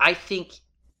I think,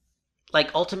 like,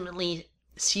 ultimately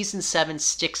season 7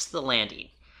 sticks to the landing.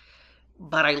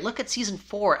 But I look at season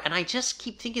 4 and I just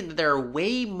keep thinking that there are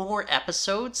way more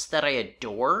episodes that I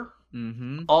adore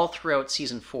all throughout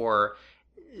season 4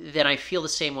 than I feel the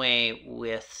same way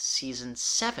with season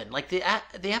 7. Like, the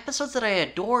episodes that I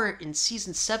adore in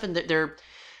season 7, they're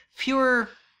fewer,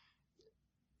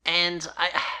 and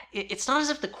it's not as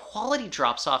if the quality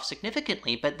drops off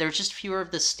significantly, but there's just fewer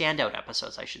of the standout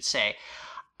episodes, I should say.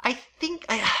 I think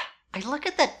I look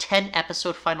at that 10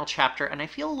 episode final chapter and I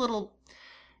feel a little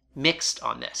mixed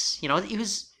on this. You know,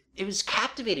 it was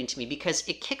captivating to me because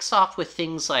it kicks off with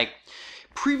things like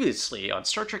previously on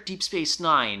Star Trek Deep Space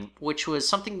Nine, which was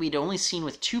something we'd only seen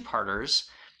with two-parters,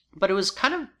 but it was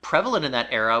kind of prevalent in that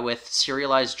era with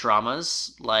serialized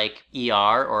dramas like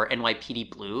ER or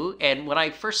NYPD Blue. And when I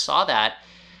first saw that,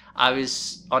 I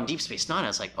was on Deep Space Nine. I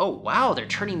was like, oh wow, they're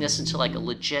turning this into like a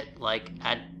legit like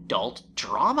adult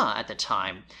drama at the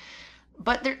time.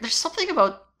 But there's something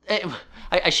about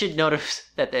I should notice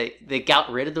that they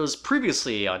got rid of those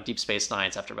previously on Deep Space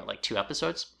Nines after about like 2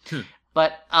 episodes.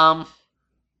 But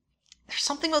there's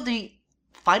something about the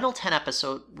final 10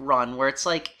 episode run where it's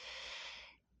like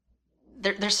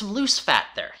there's some loose fat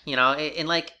there, you know, and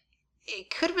like it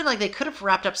could have been like they could have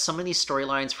wrapped up some of these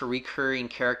storylines for recurring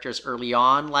characters early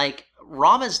on, like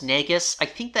Rama's Negus. I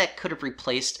think that could have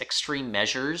replaced Extreme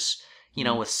Measures, you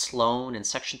know, with Sloan and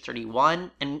Section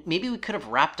 31. And maybe we could have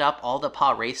wrapped up all the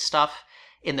Pa Wraith stuff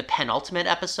in the penultimate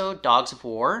episode, Dogs of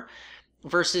War,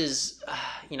 versus,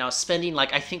 you know, spending,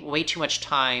 like, I think way too much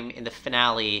time in the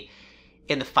finale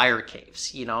in the fire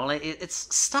caves, you know?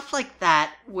 It's stuff like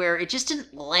that where it just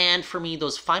didn't land for me,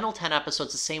 those final 10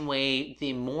 episodes, the same way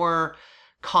the more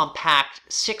compact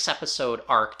 6-episode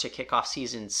arc to kick off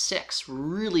season 6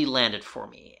 really landed for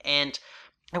me. And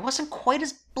I wasn't quite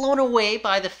as blown away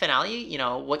by the finale, you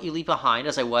know, What You Leave Behind,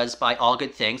 as I was by All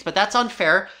Good Things, but that's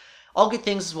unfair. All Good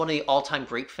Things is one of the all-time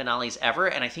great finales ever,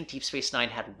 and I think Deep Space Nine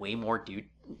had way more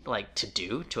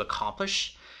to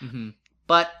accomplish.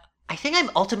 But I think I'm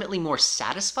ultimately more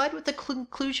satisfied with the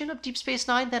conclusion of Deep Space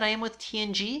Nine than I am with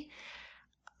TNG.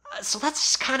 So that's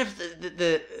just kind of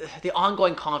the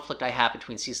ongoing conflict I have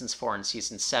between seasons 4 and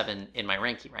season 7 in my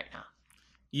ranking right now.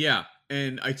 Yeah,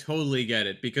 and I totally get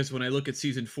it, because when I look at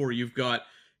season 4, you've got,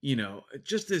 you know,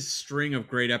 just this string of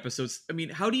great episodes. I mean,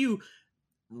 how do you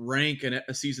rank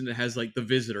a season that has like The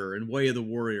Visitor and Way of the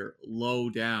Warrior low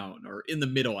down or in the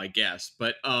middle, I guess?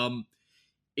 But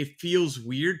it feels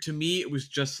weird to me. It was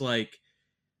just like,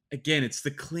 again, it's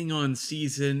the Klingon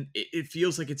season. It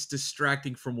feels like it's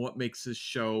distracting from what makes this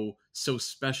show so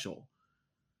special.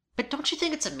 But don't you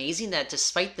think it's amazing that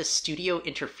despite the studio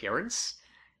interference,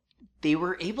 they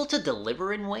were able to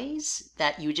deliver in ways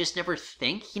that you just never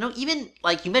think? You know, even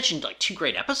like you mentioned, like 2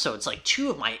 great episodes, like 2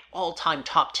 of my all-time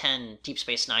top 10 Deep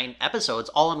Space Nine episodes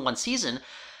all in one season.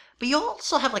 But you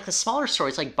also have like the smaller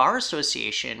stories like Bar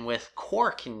Association with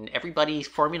Quark and everybody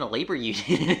forming a labor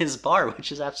union in his bar,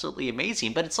 which is absolutely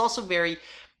amazing. But it's also very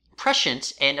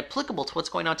prescient and applicable to what's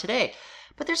going on today.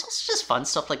 But there's also just fun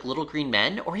stuff like Little Green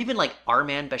Men or even like Our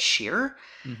Man Bashir.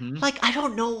 Like, I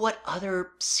don't know what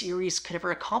other series could ever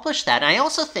accomplish that. And I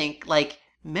also think, like,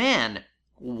 man,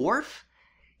 Worf,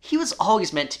 he was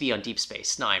always meant to be on Deep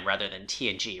Space Nine rather than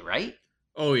TNG, right?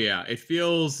 Oh yeah, it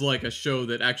feels like a show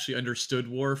that actually understood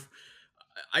Worf.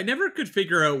 I never could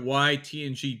figure out why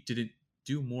TNG didn't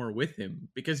do more with him,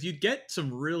 because you'd get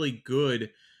some really good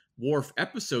Worf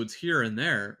episodes here and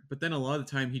there, but then a lot of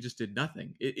the time he just did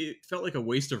nothing. It felt like a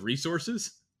waste of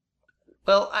resources.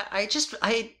 Well, I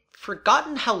had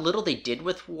forgotten how little they did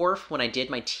with Worf when I did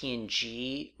my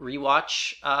TNG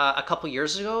rewatch a couple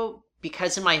years ago,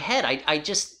 because in my head I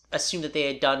just assumed that they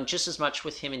had done just as much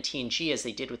with him in TNG as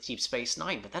they did with Deep Space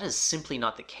Nine, but that is simply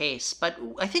not the case. But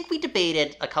I think we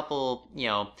debated a couple, you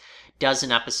know,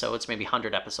 dozen episodes, maybe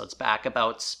 100 episodes back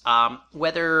about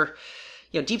whether,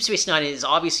 you know, Deep Space Nine is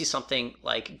obviously something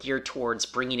like geared towards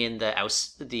bringing in the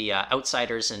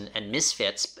outsiders and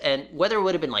misfits, and whether it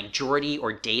would have been like Geordi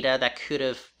or Data that could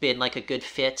have been like a good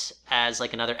fit as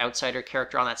like another outsider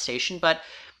character on that station. But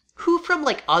who from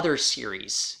like other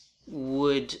series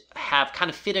would have kind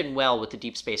of fit in well with the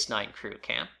Deep Space Nine crew,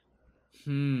 Cam?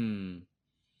 From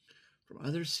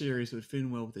other series would fit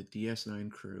in well with the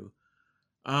DS9 crew.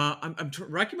 I'm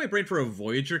racking my brain for a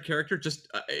Voyager character. Just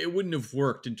it wouldn't have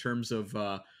worked in terms of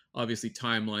obviously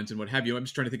timelines and what have you. I'm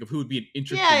just trying to think of who would be an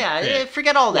interesting. Yeah.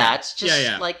 Forget all that.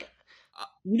 Just like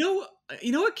you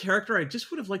know a character I just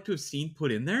would have liked to have seen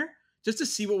put in there. just to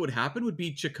see what would happen would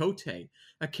be Chakotay,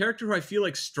 a character who I feel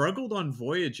like struggled on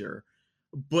Voyager,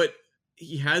 but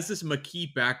he has this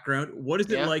Maquis background. What is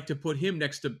it like to put him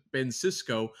next to Ben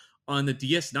Sisko on the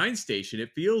DS9 station?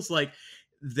 It feels like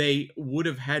they would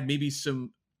have had maybe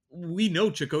some. We know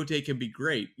Chakotay can be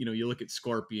great. You know, you look at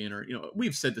Scorpion, or, you know,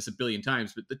 we've said this a billion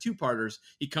times, but the two-parters,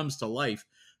 he comes to life.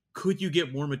 Could you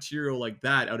get more material like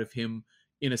that out of him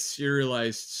in a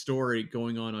serialized story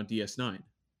going on DS9?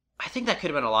 I think that could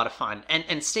have been a lot of fun.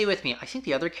 And stay with me. I think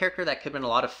the other character that could have been a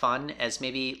lot of fun as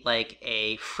maybe like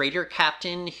a freighter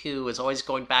captain who is always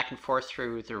going back and forth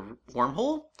through the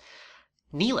wormhole,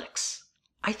 Neelix.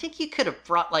 I think you could have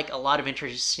brought like a lot of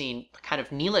interesting kind of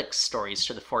Neelix stories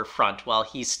to the forefront while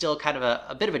he's still kind of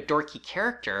a bit of a dorky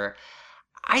character.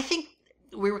 I think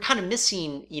we were kind of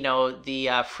missing, you know, the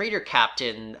freighter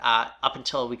captain up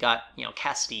until we got, you know,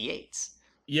 Cassidy Yates.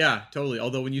 Yeah, totally.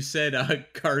 Although when you said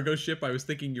cargo ship, I was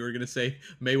thinking you were going to say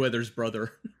Mayweather's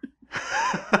brother.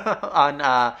 On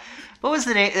what was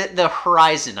the name? The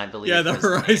Horizon, I believe. Yeah, the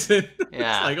Horizon.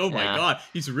 Yeah, it's like, oh my god,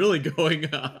 he's really going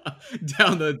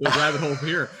down the rabbit hole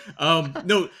here.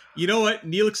 No, you know what?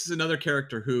 Neelix is another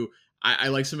character who I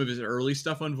like some of his early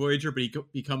stuff on Voyager, but he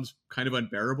becomes kind of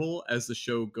unbearable as the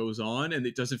show goes on, and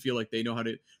it doesn't feel like they know how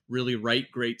to really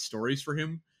write great stories for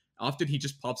him. Often he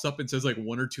just pops up and says like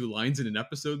one or two lines in an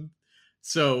episode.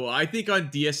 So I think on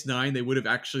DS9 they would have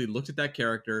actually looked at that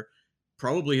character,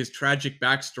 probably his tragic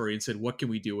backstory, and said, what can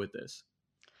we do with this?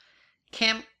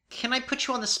 Cam, can I put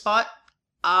you on the spot?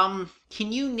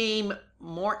 Can you name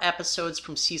more episodes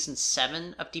from season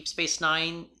 7 of Deep Space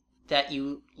Nine that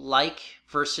you like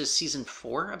versus season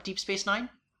 4 of Deep Space Nine?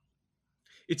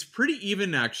 It's pretty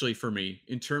even, actually, for me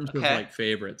in terms of like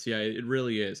favorites. Yeah, it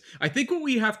really is. I think what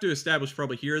we have to establish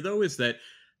probably here, though, is that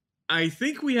I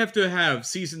think we have to have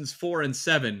seasons 4 and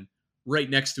 7 right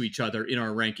next to each other in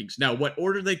our rankings. Now, what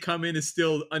order they come in is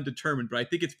still undetermined, but I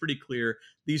think it's pretty clear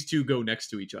these two go next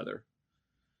to each other.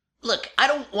 Look, I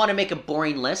don't want to make a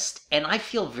boring list, and I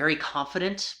feel very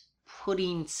confident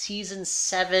putting season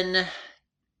 7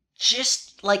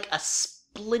 just like a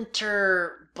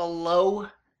splinter below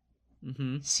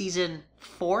season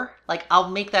 4. Like,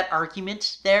 I'll make that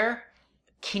argument there.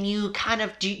 Can you kind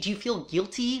of, do you feel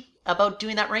guilty about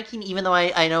doing that ranking, even though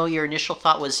I know your initial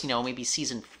thought was, you know, maybe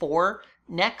season 4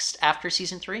 next after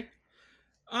season 3?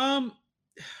 I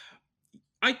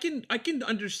can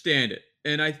understand it,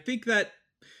 and I think that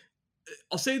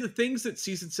I'll say the things that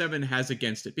season 7 has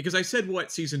against it, because I said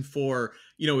what season 4,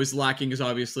 you know, is lacking is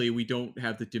obviously we don't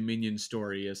have the Dominion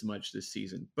story as much this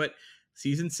season, but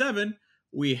season 7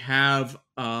 we have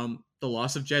the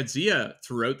loss of Jadzia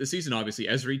throughout the season. Obviously,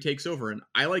 Ezri takes over, and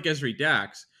I like Ezri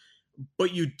Dax,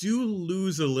 but you do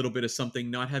lose a little bit of something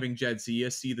not having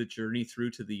Jadzia see the journey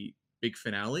through to the big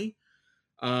finale.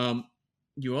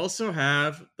 You also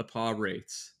have the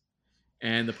Pah-wraiths.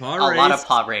 And the Pah-wraiths... A lot of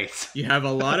Pah-wraiths. You have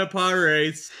a lot of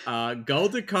Pah-wraiths. Gul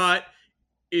Dukat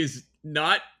is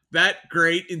not that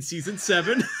great in season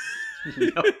 7.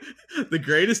 Nope. The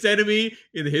greatest enemy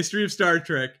in the history of Star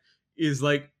Trek is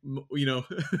like, you know,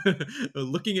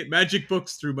 looking at magic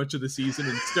books through much of the season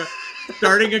and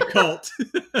starting a cult.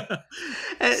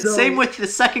 Same with the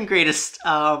second greatest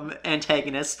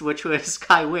antagonist, which was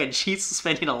Kai Wynn. She's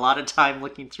spending a lot of time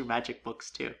looking through magic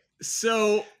books too.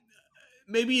 So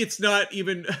maybe it's not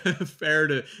even fair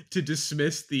to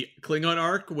dismiss the Klingon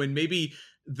arc when maybe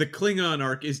the Klingon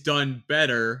arc is done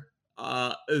better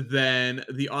than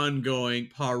the ongoing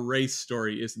Pah-wraith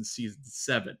story is in season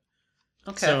 7.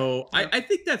 Okay. So yeah. I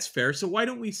think that's fair. So why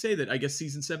don't we say that, I guess,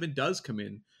 season 7 does come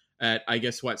in at, I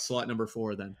guess, what, slot number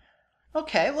 4 then?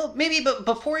 Okay, well, maybe, but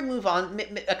before we move on,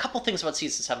 a couple things about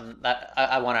season 7 that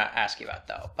I want to ask you about,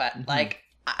 though. But, like,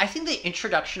 I think the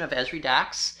introduction of Ezri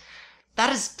Dax,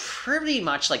 that is pretty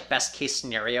much, like, best case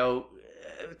scenario,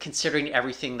 considering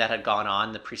everything that had gone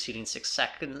on the preceding 6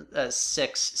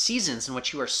 seasons in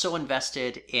which you are so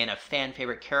invested in a fan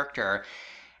favorite character.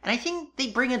 And I think they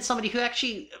bring in somebody who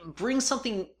actually brings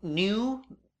something new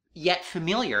yet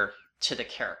familiar to the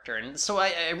character. And so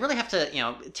I really have to, you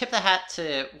know, tip the hat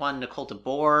to Nicole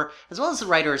DeBoer, as well as the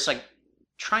writers, like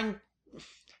trying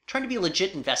to be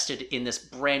legit invested in this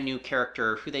brand new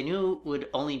character who they knew would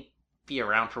only be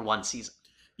around for one season.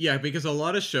 Yeah, because a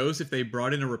lot of shows, if they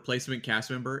brought in a replacement cast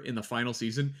member in the final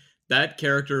season, that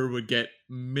character would get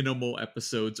minimal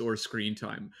episodes or screen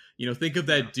time. You know, think of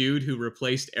that dude who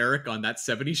replaced Eric on that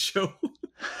 70s show.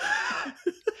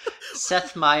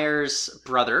 Seth Meyers'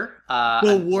 brother.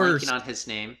 The worst. I'm blanking on his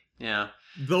name. Yeah.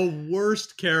 The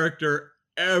worst character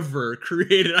ever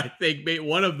created, I think,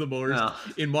 one of the worst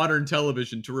in modern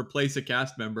television to replace a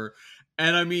cast member.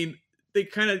 And I mean, they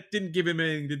kind of didn't give him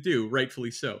anything to do,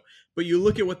 rightfully so. But you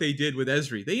look at what they did with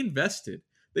Ezri. They invested.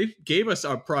 They gave us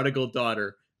our prodigal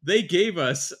daughter. They gave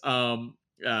us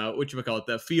whatchamacallit,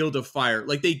 the Field of Fire.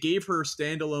 Like, they gave her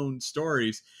standalone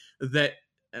stories that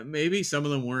maybe some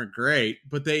of them weren't great,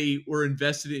 but they were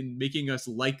invested in making us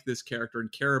like this character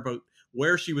and care about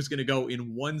where she was going to go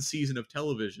in one season of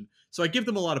television. So I give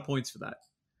them a lot of points for that.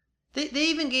 They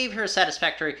even gave her a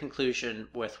satisfactory conclusion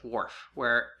with Worf,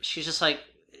 where she's just like,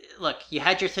 look, you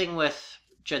had your thing with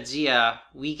Jadzia.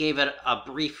 We gave it a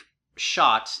brief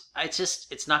shot.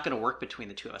 It's not going to work between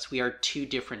the two of us. We are two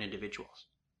different individuals.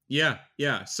 Yeah.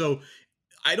 So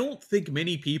I don't think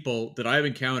many people that I've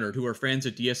encountered who are fans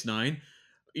of DS9,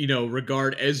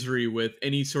 regard Ezri with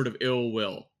any sort of ill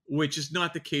will, which is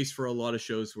not the case for a lot of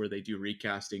shows where they do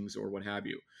recastings or what have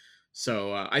you.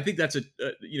 So I think that's a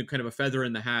kind of a feather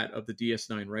in the hat of the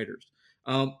DS9 writers.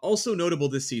 Also notable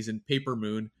this season, Paper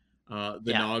Moon,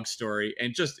 the Nog story,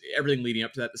 and just everything leading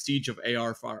up to that, the Siege of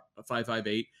AR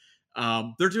 558.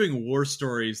 They're doing war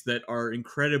stories that are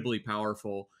incredibly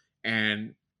powerful.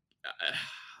 And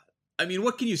I mean,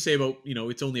 what can you say about,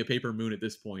 it's only a Paper Moon at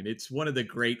this point? It's one of the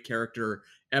great character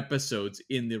episodes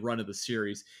in the run of the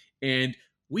series. And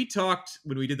we talked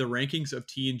when we did the rankings of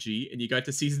TNG and you got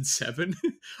to season 7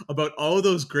 about all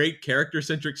those great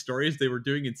character-centric stories they were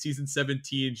doing in season 7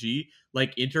 TNG,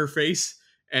 like Interface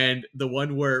and the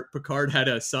one where Picard had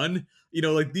a son.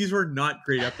 These were not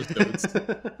great episodes.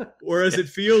 Whereas it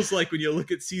feels like when you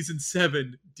look at season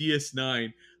 7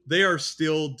 DS9, they are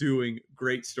still doing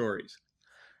great stories.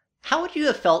 How would you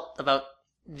have felt about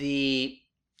the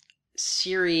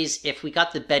series if we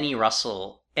got the Benny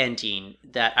Russell ending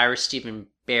that Ira Steven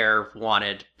Behr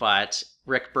wanted, but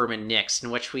Rick Berman nixed, in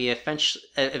which we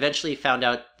eventually found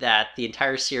out that the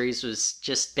entire series was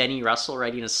just Benny Russell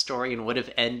writing a story and would have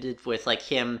ended with like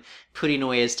him putting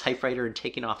away his typewriter and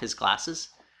taking off his glasses?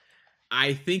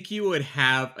 I think you would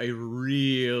have a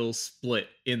real split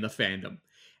in the fandom.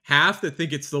 Half that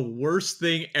think it's the worst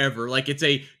thing ever, like it's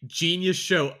a genius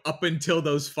show up until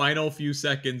those final few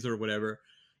seconds or whatever.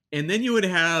 And then you would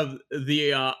have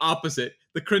the opposite,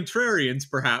 the contrarians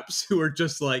perhaps, who are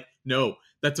just like, no,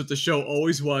 that's what the show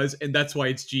always was, and that's why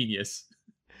it's genius.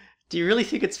 Do you really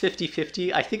think it's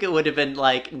 50-50? I think it would have been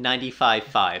like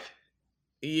 95-5.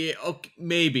 Yeah, okay,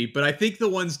 maybe, but I think the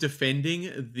ones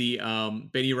defending the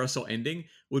Benny Russell ending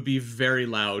would be very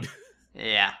loud.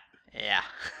 Yeah.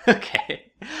 Okay.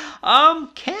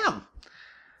 Cam,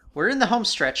 we're in the home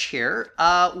stretch here.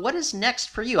 What is next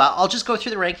for you? I'll just go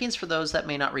through the rankings for those that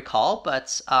may not recall,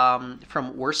 but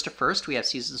from worst to first, we have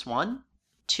seasons 1,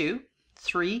 2,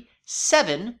 3,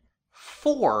 7,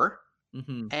 4.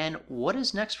 Mm-hmm. And what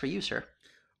is next for you, sir?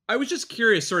 I was just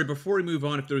curious, sorry, before we move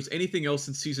on, if there was anything else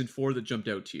in season 4 that jumped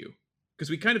out to you. Because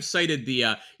we kind of cited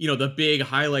the, the big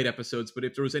highlight episodes, but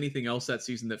if there was anything else that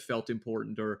season that felt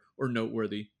important or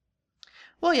noteworthy.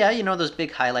 Well, yeah, those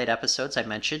big highlight episodes I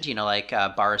mentioned, like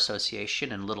Bar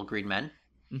Association and Little Green Men.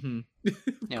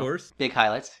 Mm-hmm. Of course. Big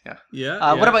highlights, yeah.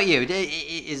 Yeah. What about you?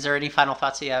 Is there any final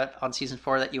thoughts you have on season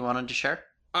 4 that you wanted to share?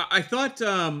 I thought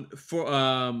For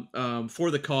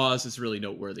the Cause is really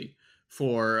noteworthy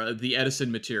for the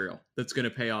Edison material that's going to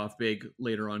pay off big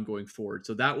later on going forward.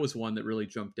 So that was one that really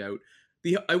jumped out.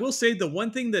 I will say the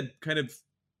one thing that kind of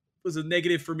was a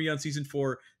negative for me on season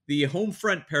 4, the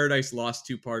Homefront Paradise Lost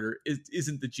 2-parter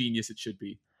isn't the genius it should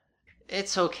be.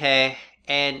 It's okay,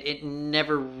 and it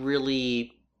never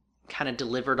really kind of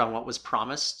delivered on what was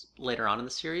promised later on in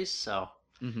the series, so...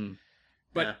 Mm-hmm.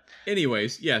 But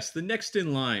anyways, yes, the next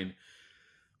in line.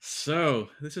 So,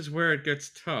 this is where it gets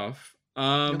tough.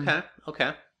 Okay.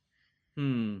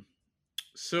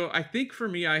 So, I think for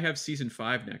me, I have season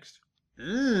 5 next.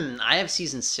 I have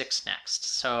season 6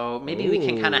 next. So, maybe we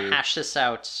can kind of hash this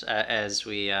out as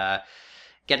we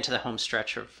get into the home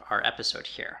stretch of our episode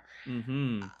here.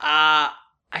 Mm-hmm. I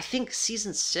think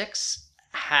season 6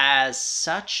 has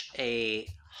such a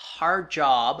hard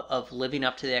job of living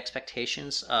up to the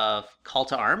expectations of Call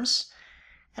to Arms,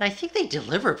 and I think they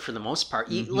delivered for the most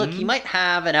part. Look, you might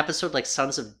have an episode like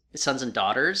Sons and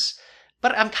Daughters,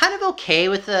 but I'm kind of okay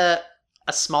with a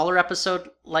smaller episode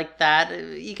like that.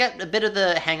 You get a bit of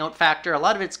the hangout factor. A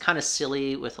lot of it's kind of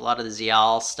silly with a lot of the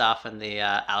Zial stuff and the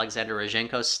Alexander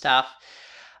Rozhenko stuff.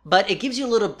 But it gives you a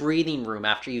little breathing room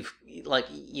after you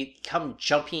come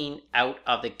jumping out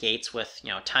of the gates with,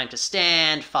 Time to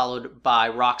Stand, followed by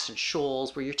Rocks and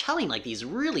Shoals, where you're telling like these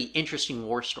really interesting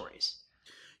war stories.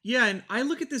 Yeah, and I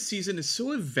look at this season as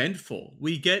so eventful.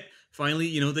 We get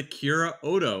finally, the Kira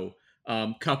Odo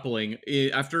coupling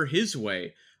after His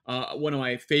Way, one of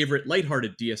my favorite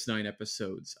lighthearted DS9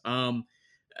 episodes.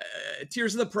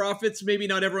 Tears of the Prophets, maybe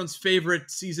not everyone's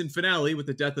favorite season finale with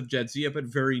the death of Jadzia, but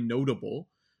very notable.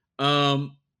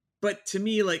 But to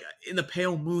me, like in the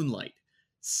pale moonlight,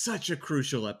 such a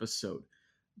crucial episode.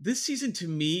 This season to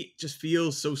me just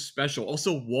feels so special.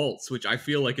 Also Waltz, which I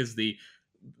feel like is the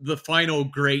final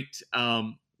great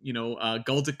Gul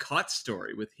Dukat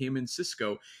story with him and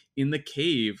Sisko in the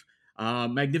cave.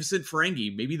 Magnificent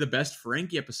Ferengi, maybe the best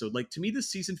Ferengi episode. Like to me, this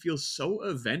season feels so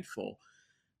eventful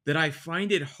that I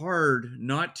find it hard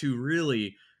not to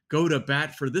really go to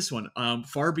bat for this one.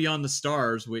 Far Beyond the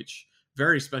Stars, which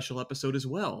very special episode as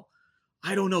well.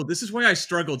 I don't know. This is why I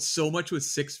struggled so much with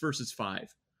 6 versus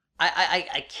 5.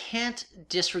 I can't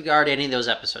disregard any of those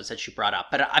episodes that you brought up,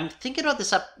 but I'm thinking about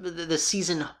the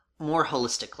season more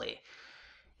holistically.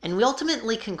 And we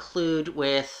ultimately conclude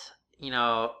with,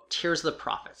 Tears of the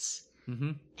Prophets.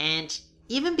 Mm-hmm. And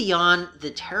even beyond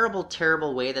the terrible,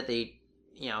 terrible way that they,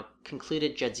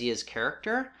 concluded Jadzia's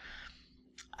character,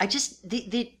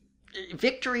 the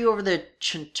victory over the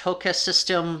Chintoka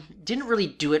system didn't really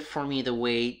do it for me the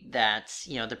way that,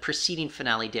 the preceding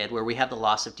finale did, where we have the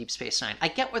loss of Deep Space Nine. I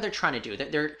get what they're trying to do.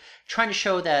 They're trying to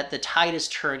show that the tide is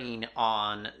turning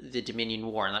on the Dominion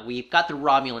War, and that we've got the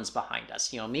Romulans behind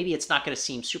us. Maybe it's not going to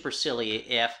seem super silly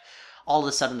if all of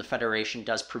a sudden the Federation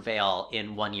does prevail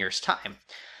in 1 year's time.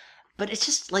 But it's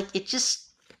just like,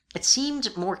 it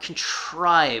seemed more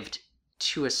contrived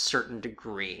to a certain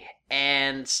degree.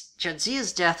 And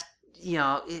Jadzia's death,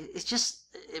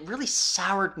 it really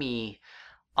soured me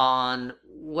on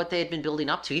what they had been building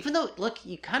up to. Even though, look,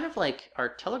 you kind of like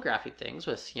are telegraphing things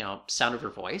with, sound of her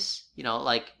voice,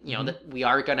 that we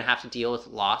are going to have to deal with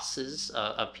losses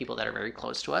of people that are very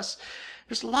close to us.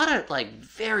 There's a lot of like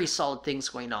very solid things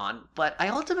going on, but I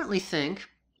ultimately think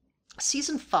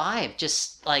season 5,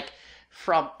 just like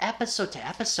from episode to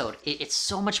episode, it's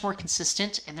so much more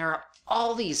consistent, and there are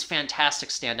all these fantastic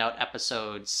standout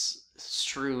episodes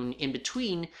strewn in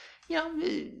between,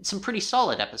 some pretty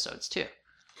solid episodes too.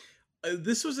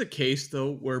 This was a case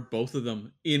though where both of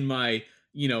them in my,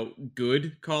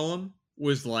 good column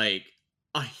was like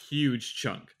a huge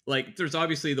chunk. Like there's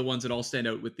obviously the ones that all stand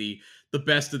out with the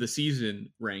best of the season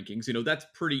rankings, that's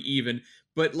pretty even,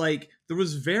 but like there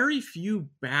was very few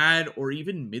bad or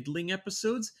even middling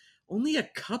episodes, only a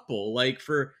couple. Like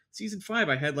for season 5,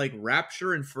 I had like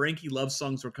Rapture and Ferengi love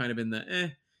songs were kind of in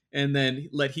the and then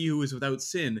Let He Who Is Without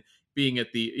Sin being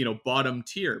at the bottom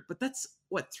tier. But that's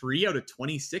what, 3 out of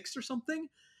 26 or something.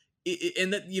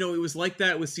 And that it was like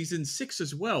that with season 6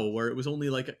 as well, where it was only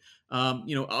like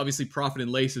obviously Prophet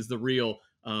and Lace is the real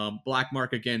black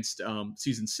mark against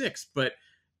season 6, but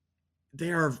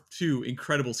they are 2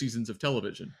 incredible seasons of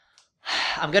television.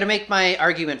 I'm gonna make my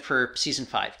argument for season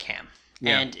 5, Cam.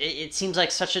 Yeah. And it seems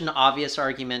like such an obvious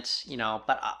argument,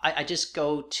 but I just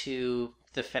go to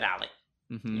the finale,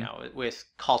 with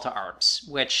Call to Arms,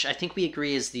 which I think we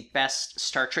agree is the best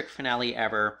Star Trek finale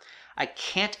ever. I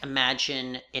can't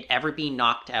imagine it ever being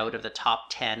knocked out of the top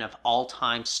 10 of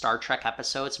all-time Star Trek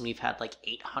episodes, and we've had like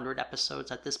 800 episodes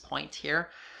at this point here.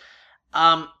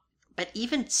 But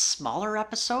even smaller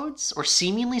episodes, or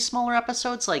seemingly smaller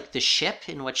episodes, like the ship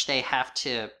in which they have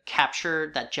to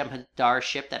capture that Jem'Hadar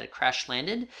ship that had crash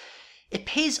landed, it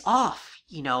pays off,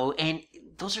 and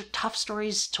those are tough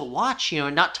stories to watch,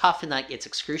 not tough in like it's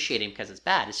excruciating because it's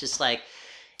bad. It's just like,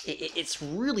 it's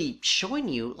really showing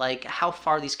you like how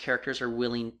far these characters are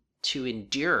willing to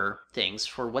endure things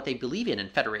for what they believe in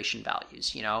Federation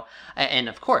values, and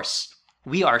of course,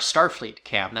 we are Starfleet,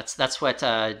 Cam. That's what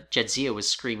Jadzia was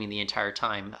screaming the entire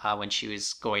time when she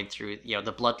was going through,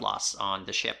 the blood loss on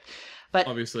the ship. But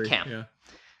obviously, Cam,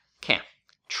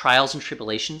 Trials and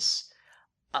Tribulations.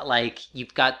 Like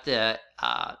you've got the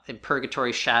In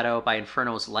Purgatory Shadow by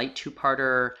Inferno's Light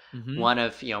 2-parter. Mm-hmm. One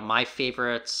of my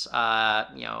favorites.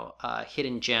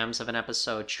 Hidden gems of an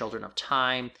episode, Children of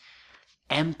Time.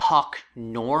 Empok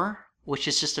Nor, which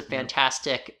is just a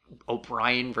fantastic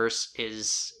O'Brien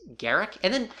versus Garrick.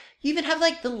 And then you even have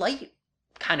like the light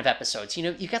kind of episodes.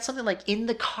 You got something like In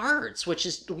the Cards, which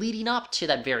is leading up to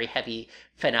that very heavy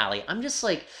finale. I'm just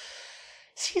like,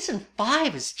 season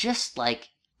 5 is just like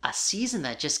a season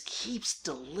that just keeps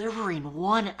delivering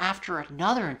one after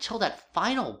another until that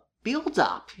final build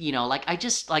up.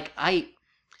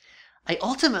 I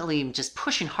ultimately am just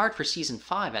pushing hard for season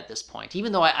 5 at this point,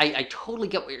 even though I totally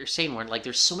get what you're saying, where like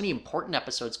there's so many important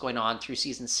episodes going on through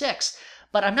season 6,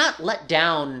 but I'm not let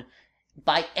down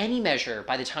by any measure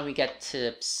by the time we get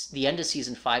to the end of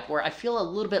season 5, where I feel a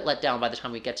little bit let down by the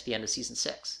time we get to the end of season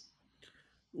 6.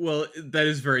 Well, that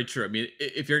is very true. I mean,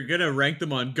 if you're going to rank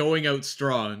them on going out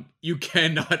strong, you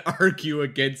cannot argue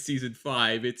against season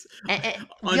 5. It's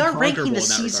we are ranking the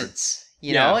seasons.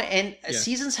 You know, and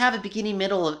seasons have a beginning,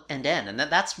 middle, and end, and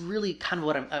that's really kind of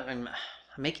what I'm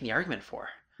making the argument for.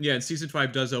 Yeah, and season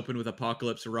 5 does open with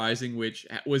Apocalypse Rising, which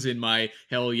was in my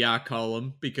hell yeah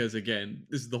column because again,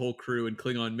 this is the whole crew in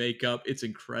Klingon makeup. It's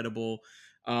incredible.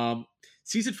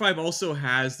 Season 5 also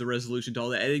has the resolution to all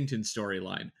the Eddington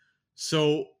storyline,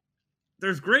 so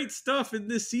there's great stuff in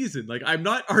this season. Like, I'm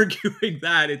not arguing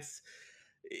that.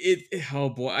 Oh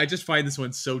boy, I just find this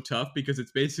one so tough because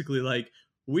it's basically like,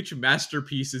 which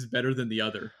masterpiece is better than the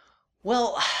other?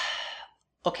 Well,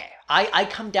 okay, I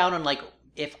come down on like,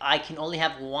 if I can only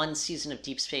have one season of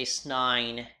Deep Space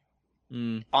Nine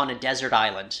on a desert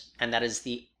island, and that is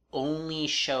the only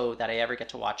show that I ever get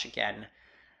to watch again,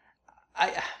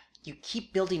 you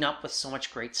keep building up with so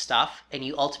much great stuff, and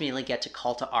you ultimately get to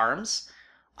Call to Arms.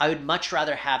 I would much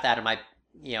rather have that in my,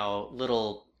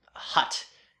 little hut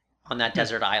on that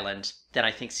desert island than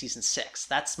I think season 6.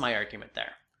 That's my argument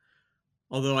there.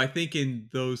 Although I think in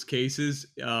those cases,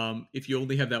 if you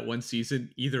only have that one season,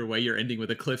 either way, you're ending with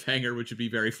a cliffhanger, which would be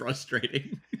very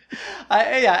frustrating.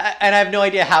 And I have no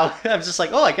idea how. I'm just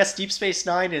like, I guess Deep Space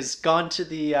Nine is gone to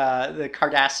the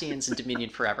Cardassians and Dominion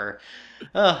forever.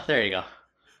 Oh, there you go.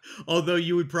 Although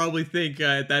you would probably think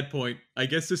at that point, I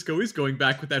guess Sisko is going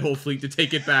back with that whole fleet to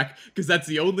take it back, because that's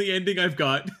the only ending I've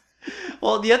got.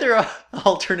 Well, the other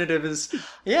alternative is,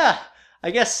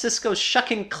 I guess Sisko's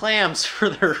shucking clams for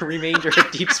the remainder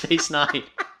of Deep Space Nine.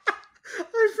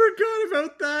 I forgot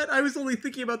about that. I was only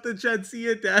thinking about the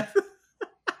Jadzia death.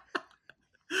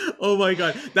 Oh my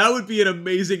god, that would be an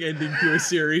amazing ending to a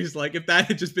series. Like, if that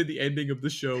had just been the ending of the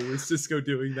show, with Sisko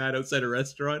doing that outside a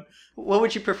restaurant. What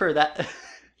would you prefer,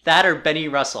 that or Benny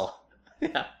Russell?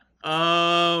 Yeah.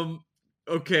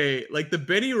 Okay, like the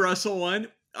Benny Russell one,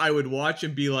 I would watch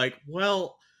and be like,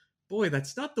 well, boy,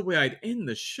 that's not the way I'd end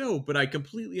the show, but I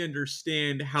completely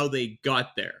understand how they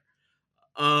got there.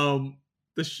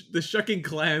 The shucking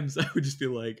clams, I would just be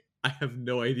like, I have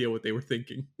no idea what they were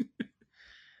thinking.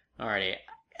 Alrighty.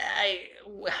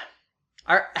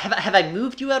 Have I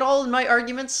moved you at all in my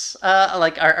arguments?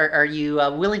 Are you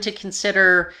willing to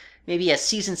consider maybe a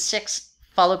season 6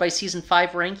 followed by season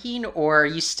 5 ranking, or are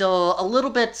you still a little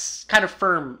bit kind of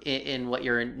firm in what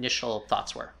your initial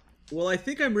thoughts were? Well, I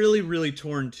think I'm really, really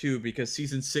torn too, because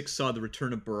season 6 saw the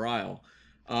return of Bareil.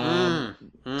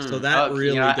 So that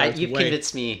really does you've weigh.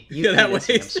 Convinced me.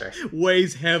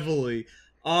 Weighs heavily.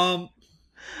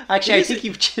 Actually, I think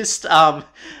you've just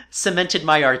cemented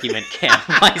my argument, Cam.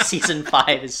 Why season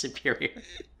 5 is superior.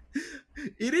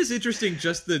 It is interesting,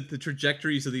 just the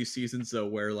trajectories of these seasons, though,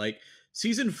 where like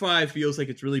season 5 feels like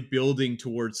it's really building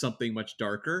towards something much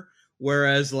darker,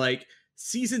 whereas like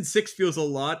season 6 feels a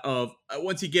lot of,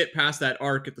 once you get past that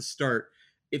arc at the start,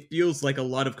 it feels like a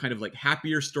lot of kind of like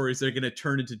happier stories that are going to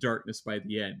turn into darkness by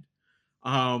the end.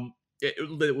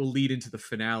 It will lead into the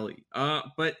finale.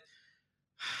 But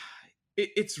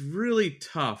it's really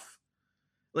tough.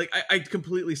 Like, I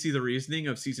completely see the reasoning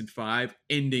of season 5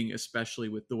 ending, especially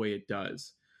with the way it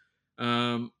does.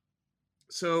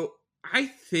 So I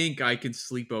think I can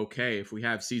sleep okay if we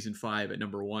have season 5 at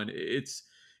number 1.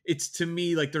 It's to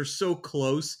me like they're so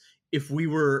close. If we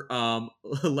were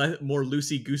more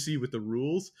loosey-goosey with the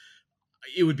rules,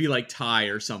 it would be like tie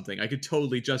or something. I could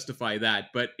totally justify that.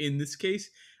 But in this case,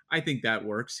 I think that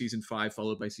works. Season 5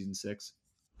 followed by season 6.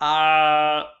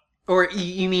 Or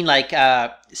you mean like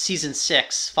season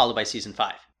 6 followed by season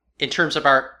 5 in terms of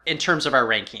our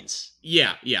rankings?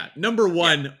 Yeah. Number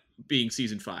 1 being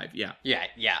season 5. Yeah.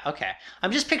 Okay.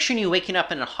 I'm just picturing you waking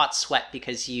up in a hot sweat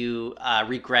because you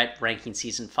regret ranking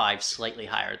season 5 slightly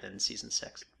higher than season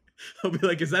 6. I'll be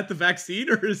like, is that the vaccine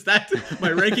or is that my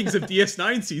rankings of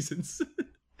DS9 seasons?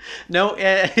 No,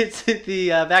 it's the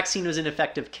vaccine was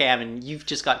ineffective, Cam, and you've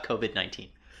just got COVID-19.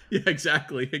 Yeah,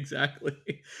 exactly.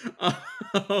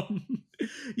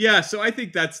 Yeah, so I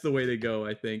think that's the way to go.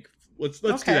 I think let's do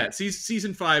that.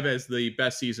 Season 5 as the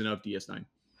best season of DS9.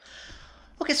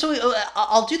 Okay, so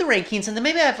I'll do the rankings, and then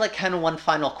maybe I have like kind of one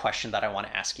final question that I want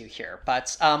to ask you here.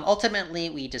 But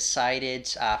ultimately, we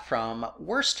decided from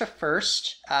worst to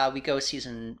first, we go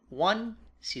season 1,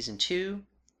 season 2,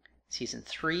 season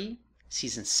 3,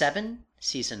 season 7,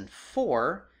 season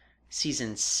 4,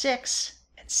 season 6,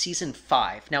 and season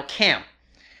 5. Now, Cam,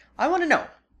 I want to know,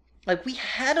 like, we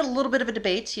had a little bit of a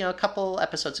debate, a couple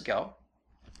episodes ago.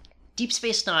 Deep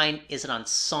Space Nine is an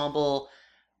ensemble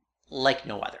like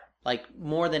no other. Like,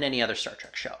 more than any other Star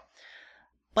Trek show.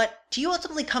 But do you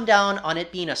ultimately come down on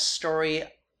it being a story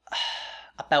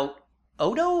about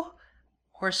Odo,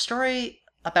 or a story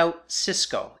about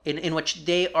Sisko, in which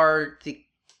they are the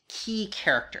key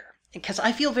character? Because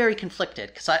I feel very conflicted,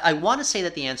 because I want to say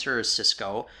that the answer is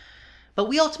Sisko, But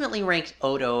we ultimately ranked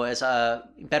Odo as a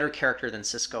better character than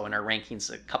Sisko in our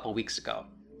rankings a couple weeks ago.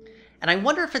 And I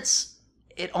wonder if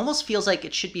it almost feels like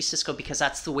it should be Sisko because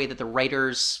that's the way that the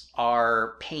writers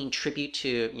are paying tribute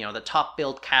to, the top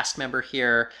billed cast member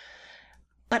here.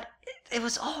 But it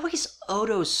was always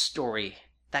Odo's story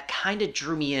that kind of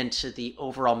drew me into the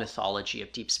overall mythology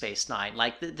of Deep Space Nine.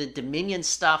 Like the Dominion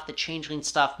stuff, the Changeling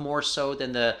stuff, more so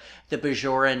than the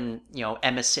Bajoran,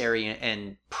 emissary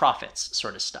and prophets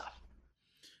sort of stuff.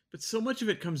 But so much of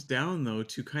it comes down, though,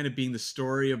 to kind of being the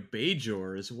story of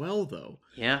Bajor as well, though.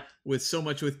 Yeah. With so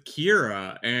much with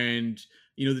Kira and,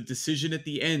 the decision at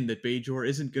the end that Bajor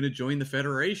isn't going to join the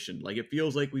Federation. Like, it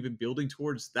feels like we've been building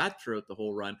towards that throughout the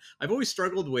whole run. I've always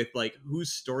struggled with, like,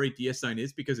 whose story DS9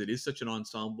 is because it is such an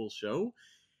ensemble show.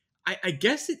 I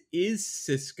guess it is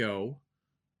Sisko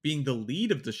being the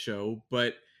lead of the show,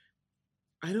 but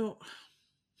I don't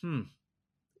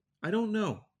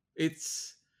know.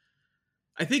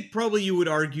 I think probably you would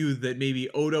argue that maybe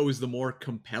Odo is the more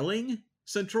compelling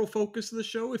central focus of the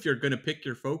show if you're going to pick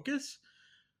your focus.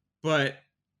 But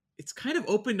it's kind of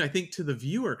open, I think, to the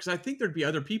viewer, because I think there'd be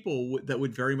other people that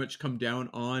would very much come down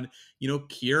on,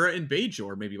 Kira and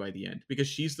Bajor maybe by the end, because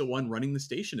she's the one running the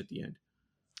station at the end.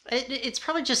 It's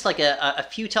probably just like a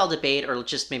futile debate or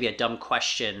just maybe a dumb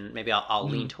question. Maybe I'll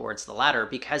lean towards the latter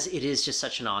because it is just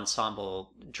such an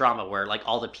ensemble drama where like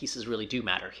all the pieces really do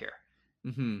matter here.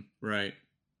 Mm-hmm. Right.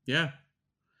 Yeah.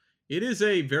 It is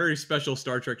a very special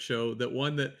Star Trek show,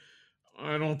 that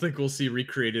I don't think we'll see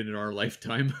recreated in our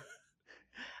lifetime.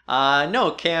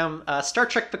 No, Cam. Star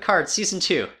Trek Picard Season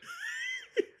 2.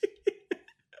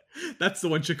 That's the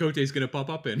one Chakotay's going to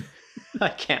pop up in. I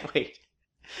can't wait.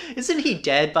 Isn't he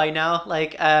dead by now,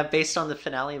 based on the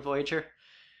finale of Voyager?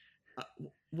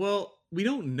 Well, we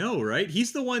don't know, right?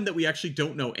 He's the one that we actually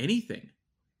don't know anything.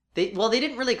 They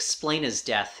didn't really explain his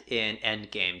death in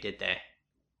Endgame, did they?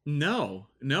 No.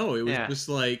 It was just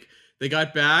like they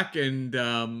got back and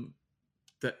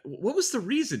what was the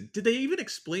reason? Did they even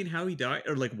explain how he died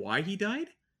or like why he died?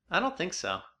 I don't think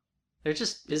so. They're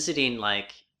just visiting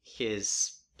like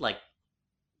his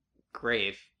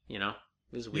grave, It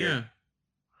was weird.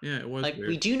 Yeah, it was weird.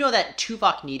 We do know that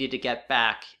Tuvok needed to get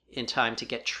back in time to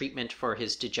get treatment for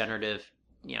his degenerative,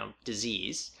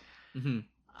 disease. Mm-hmm.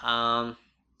 I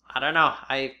don't know.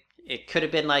 It could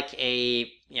have been like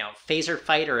a phaser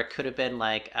fight, or it could have been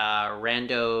like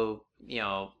rando.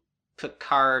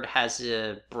 Picard has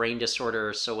a brain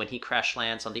disorder, so when he crash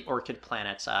lands on the Orchid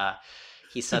planet,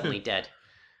 he's suddenly dead.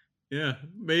 Yeah,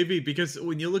 maybe, because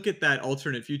when you look at that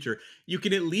alternate future, you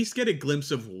can at least get a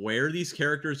glimpse of where these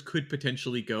characters could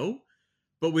potentially go.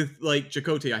 But with like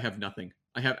Chakotay, I have nothing.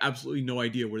 I have absolutely no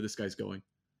idea where this guy's going.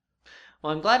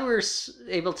 Well, I'm glad we were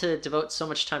able to devote so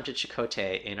much time to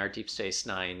Chakotay in our Deep Space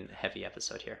Nine heavy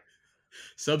episode here.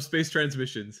 Subspace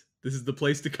Transmissions. This is the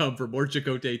place to come for more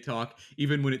Chakotay talk,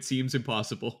 even when it seems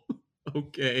impossible.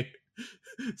 Okay.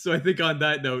 So I think on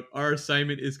that note, our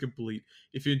assignment is complete.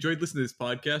 If you enjoyed listening to this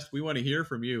podcast, we want to hear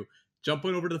from you. Jump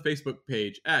on over to the Facebook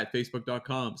page at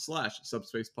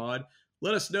facebook.com/subspacepod.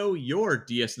 Let us know your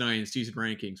DS9 season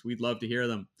rankings. We'd love to hear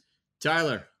them.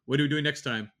 Tyler, what are we doing next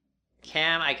time?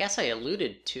 Cam, I guess I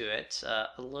alluded to it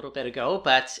a little bit ago,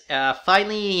 but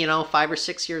finally, 5 or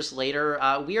 6 years later,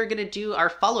 we are going to do our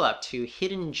follow-up to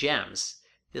Hidden Gems.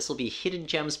 This will be Hidden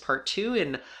Gems Part 2,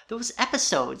 and those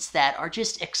episodes that are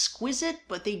just exquisite,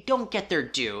 but they don't get their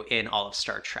due in all of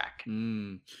Star Trek.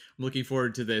 I'm looking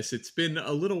forward to this. It's been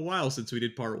a little while since we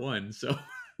did Part 1, so...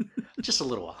 Just a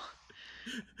little while.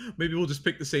 Maybe we'll just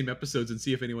pick the same episodes and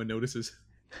see if anyone notices.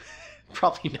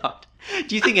 Probably not.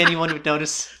 Do you think anyone would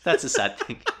notice? That's a sad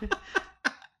thing.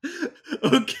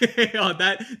 Okay, on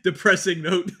that depressing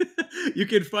note, you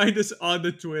can find us on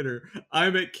the Twitter.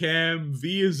 I'm at Cam,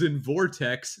 V as in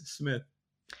Vortex, Smith.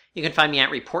 You can find me at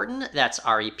Reportin, that's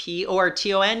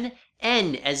REPORTON,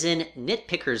 N as in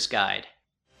Nitpicker's Guide.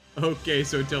 Okay,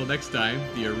 so until next time,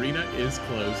 the arena is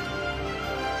closed.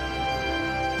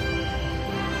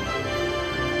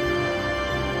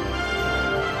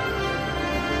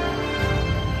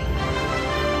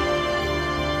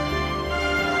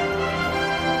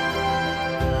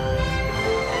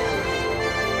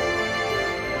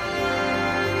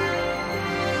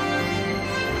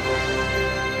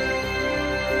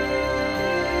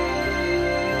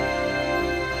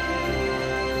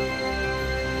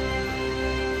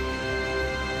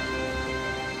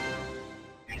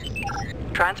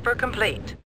 Transfer complete.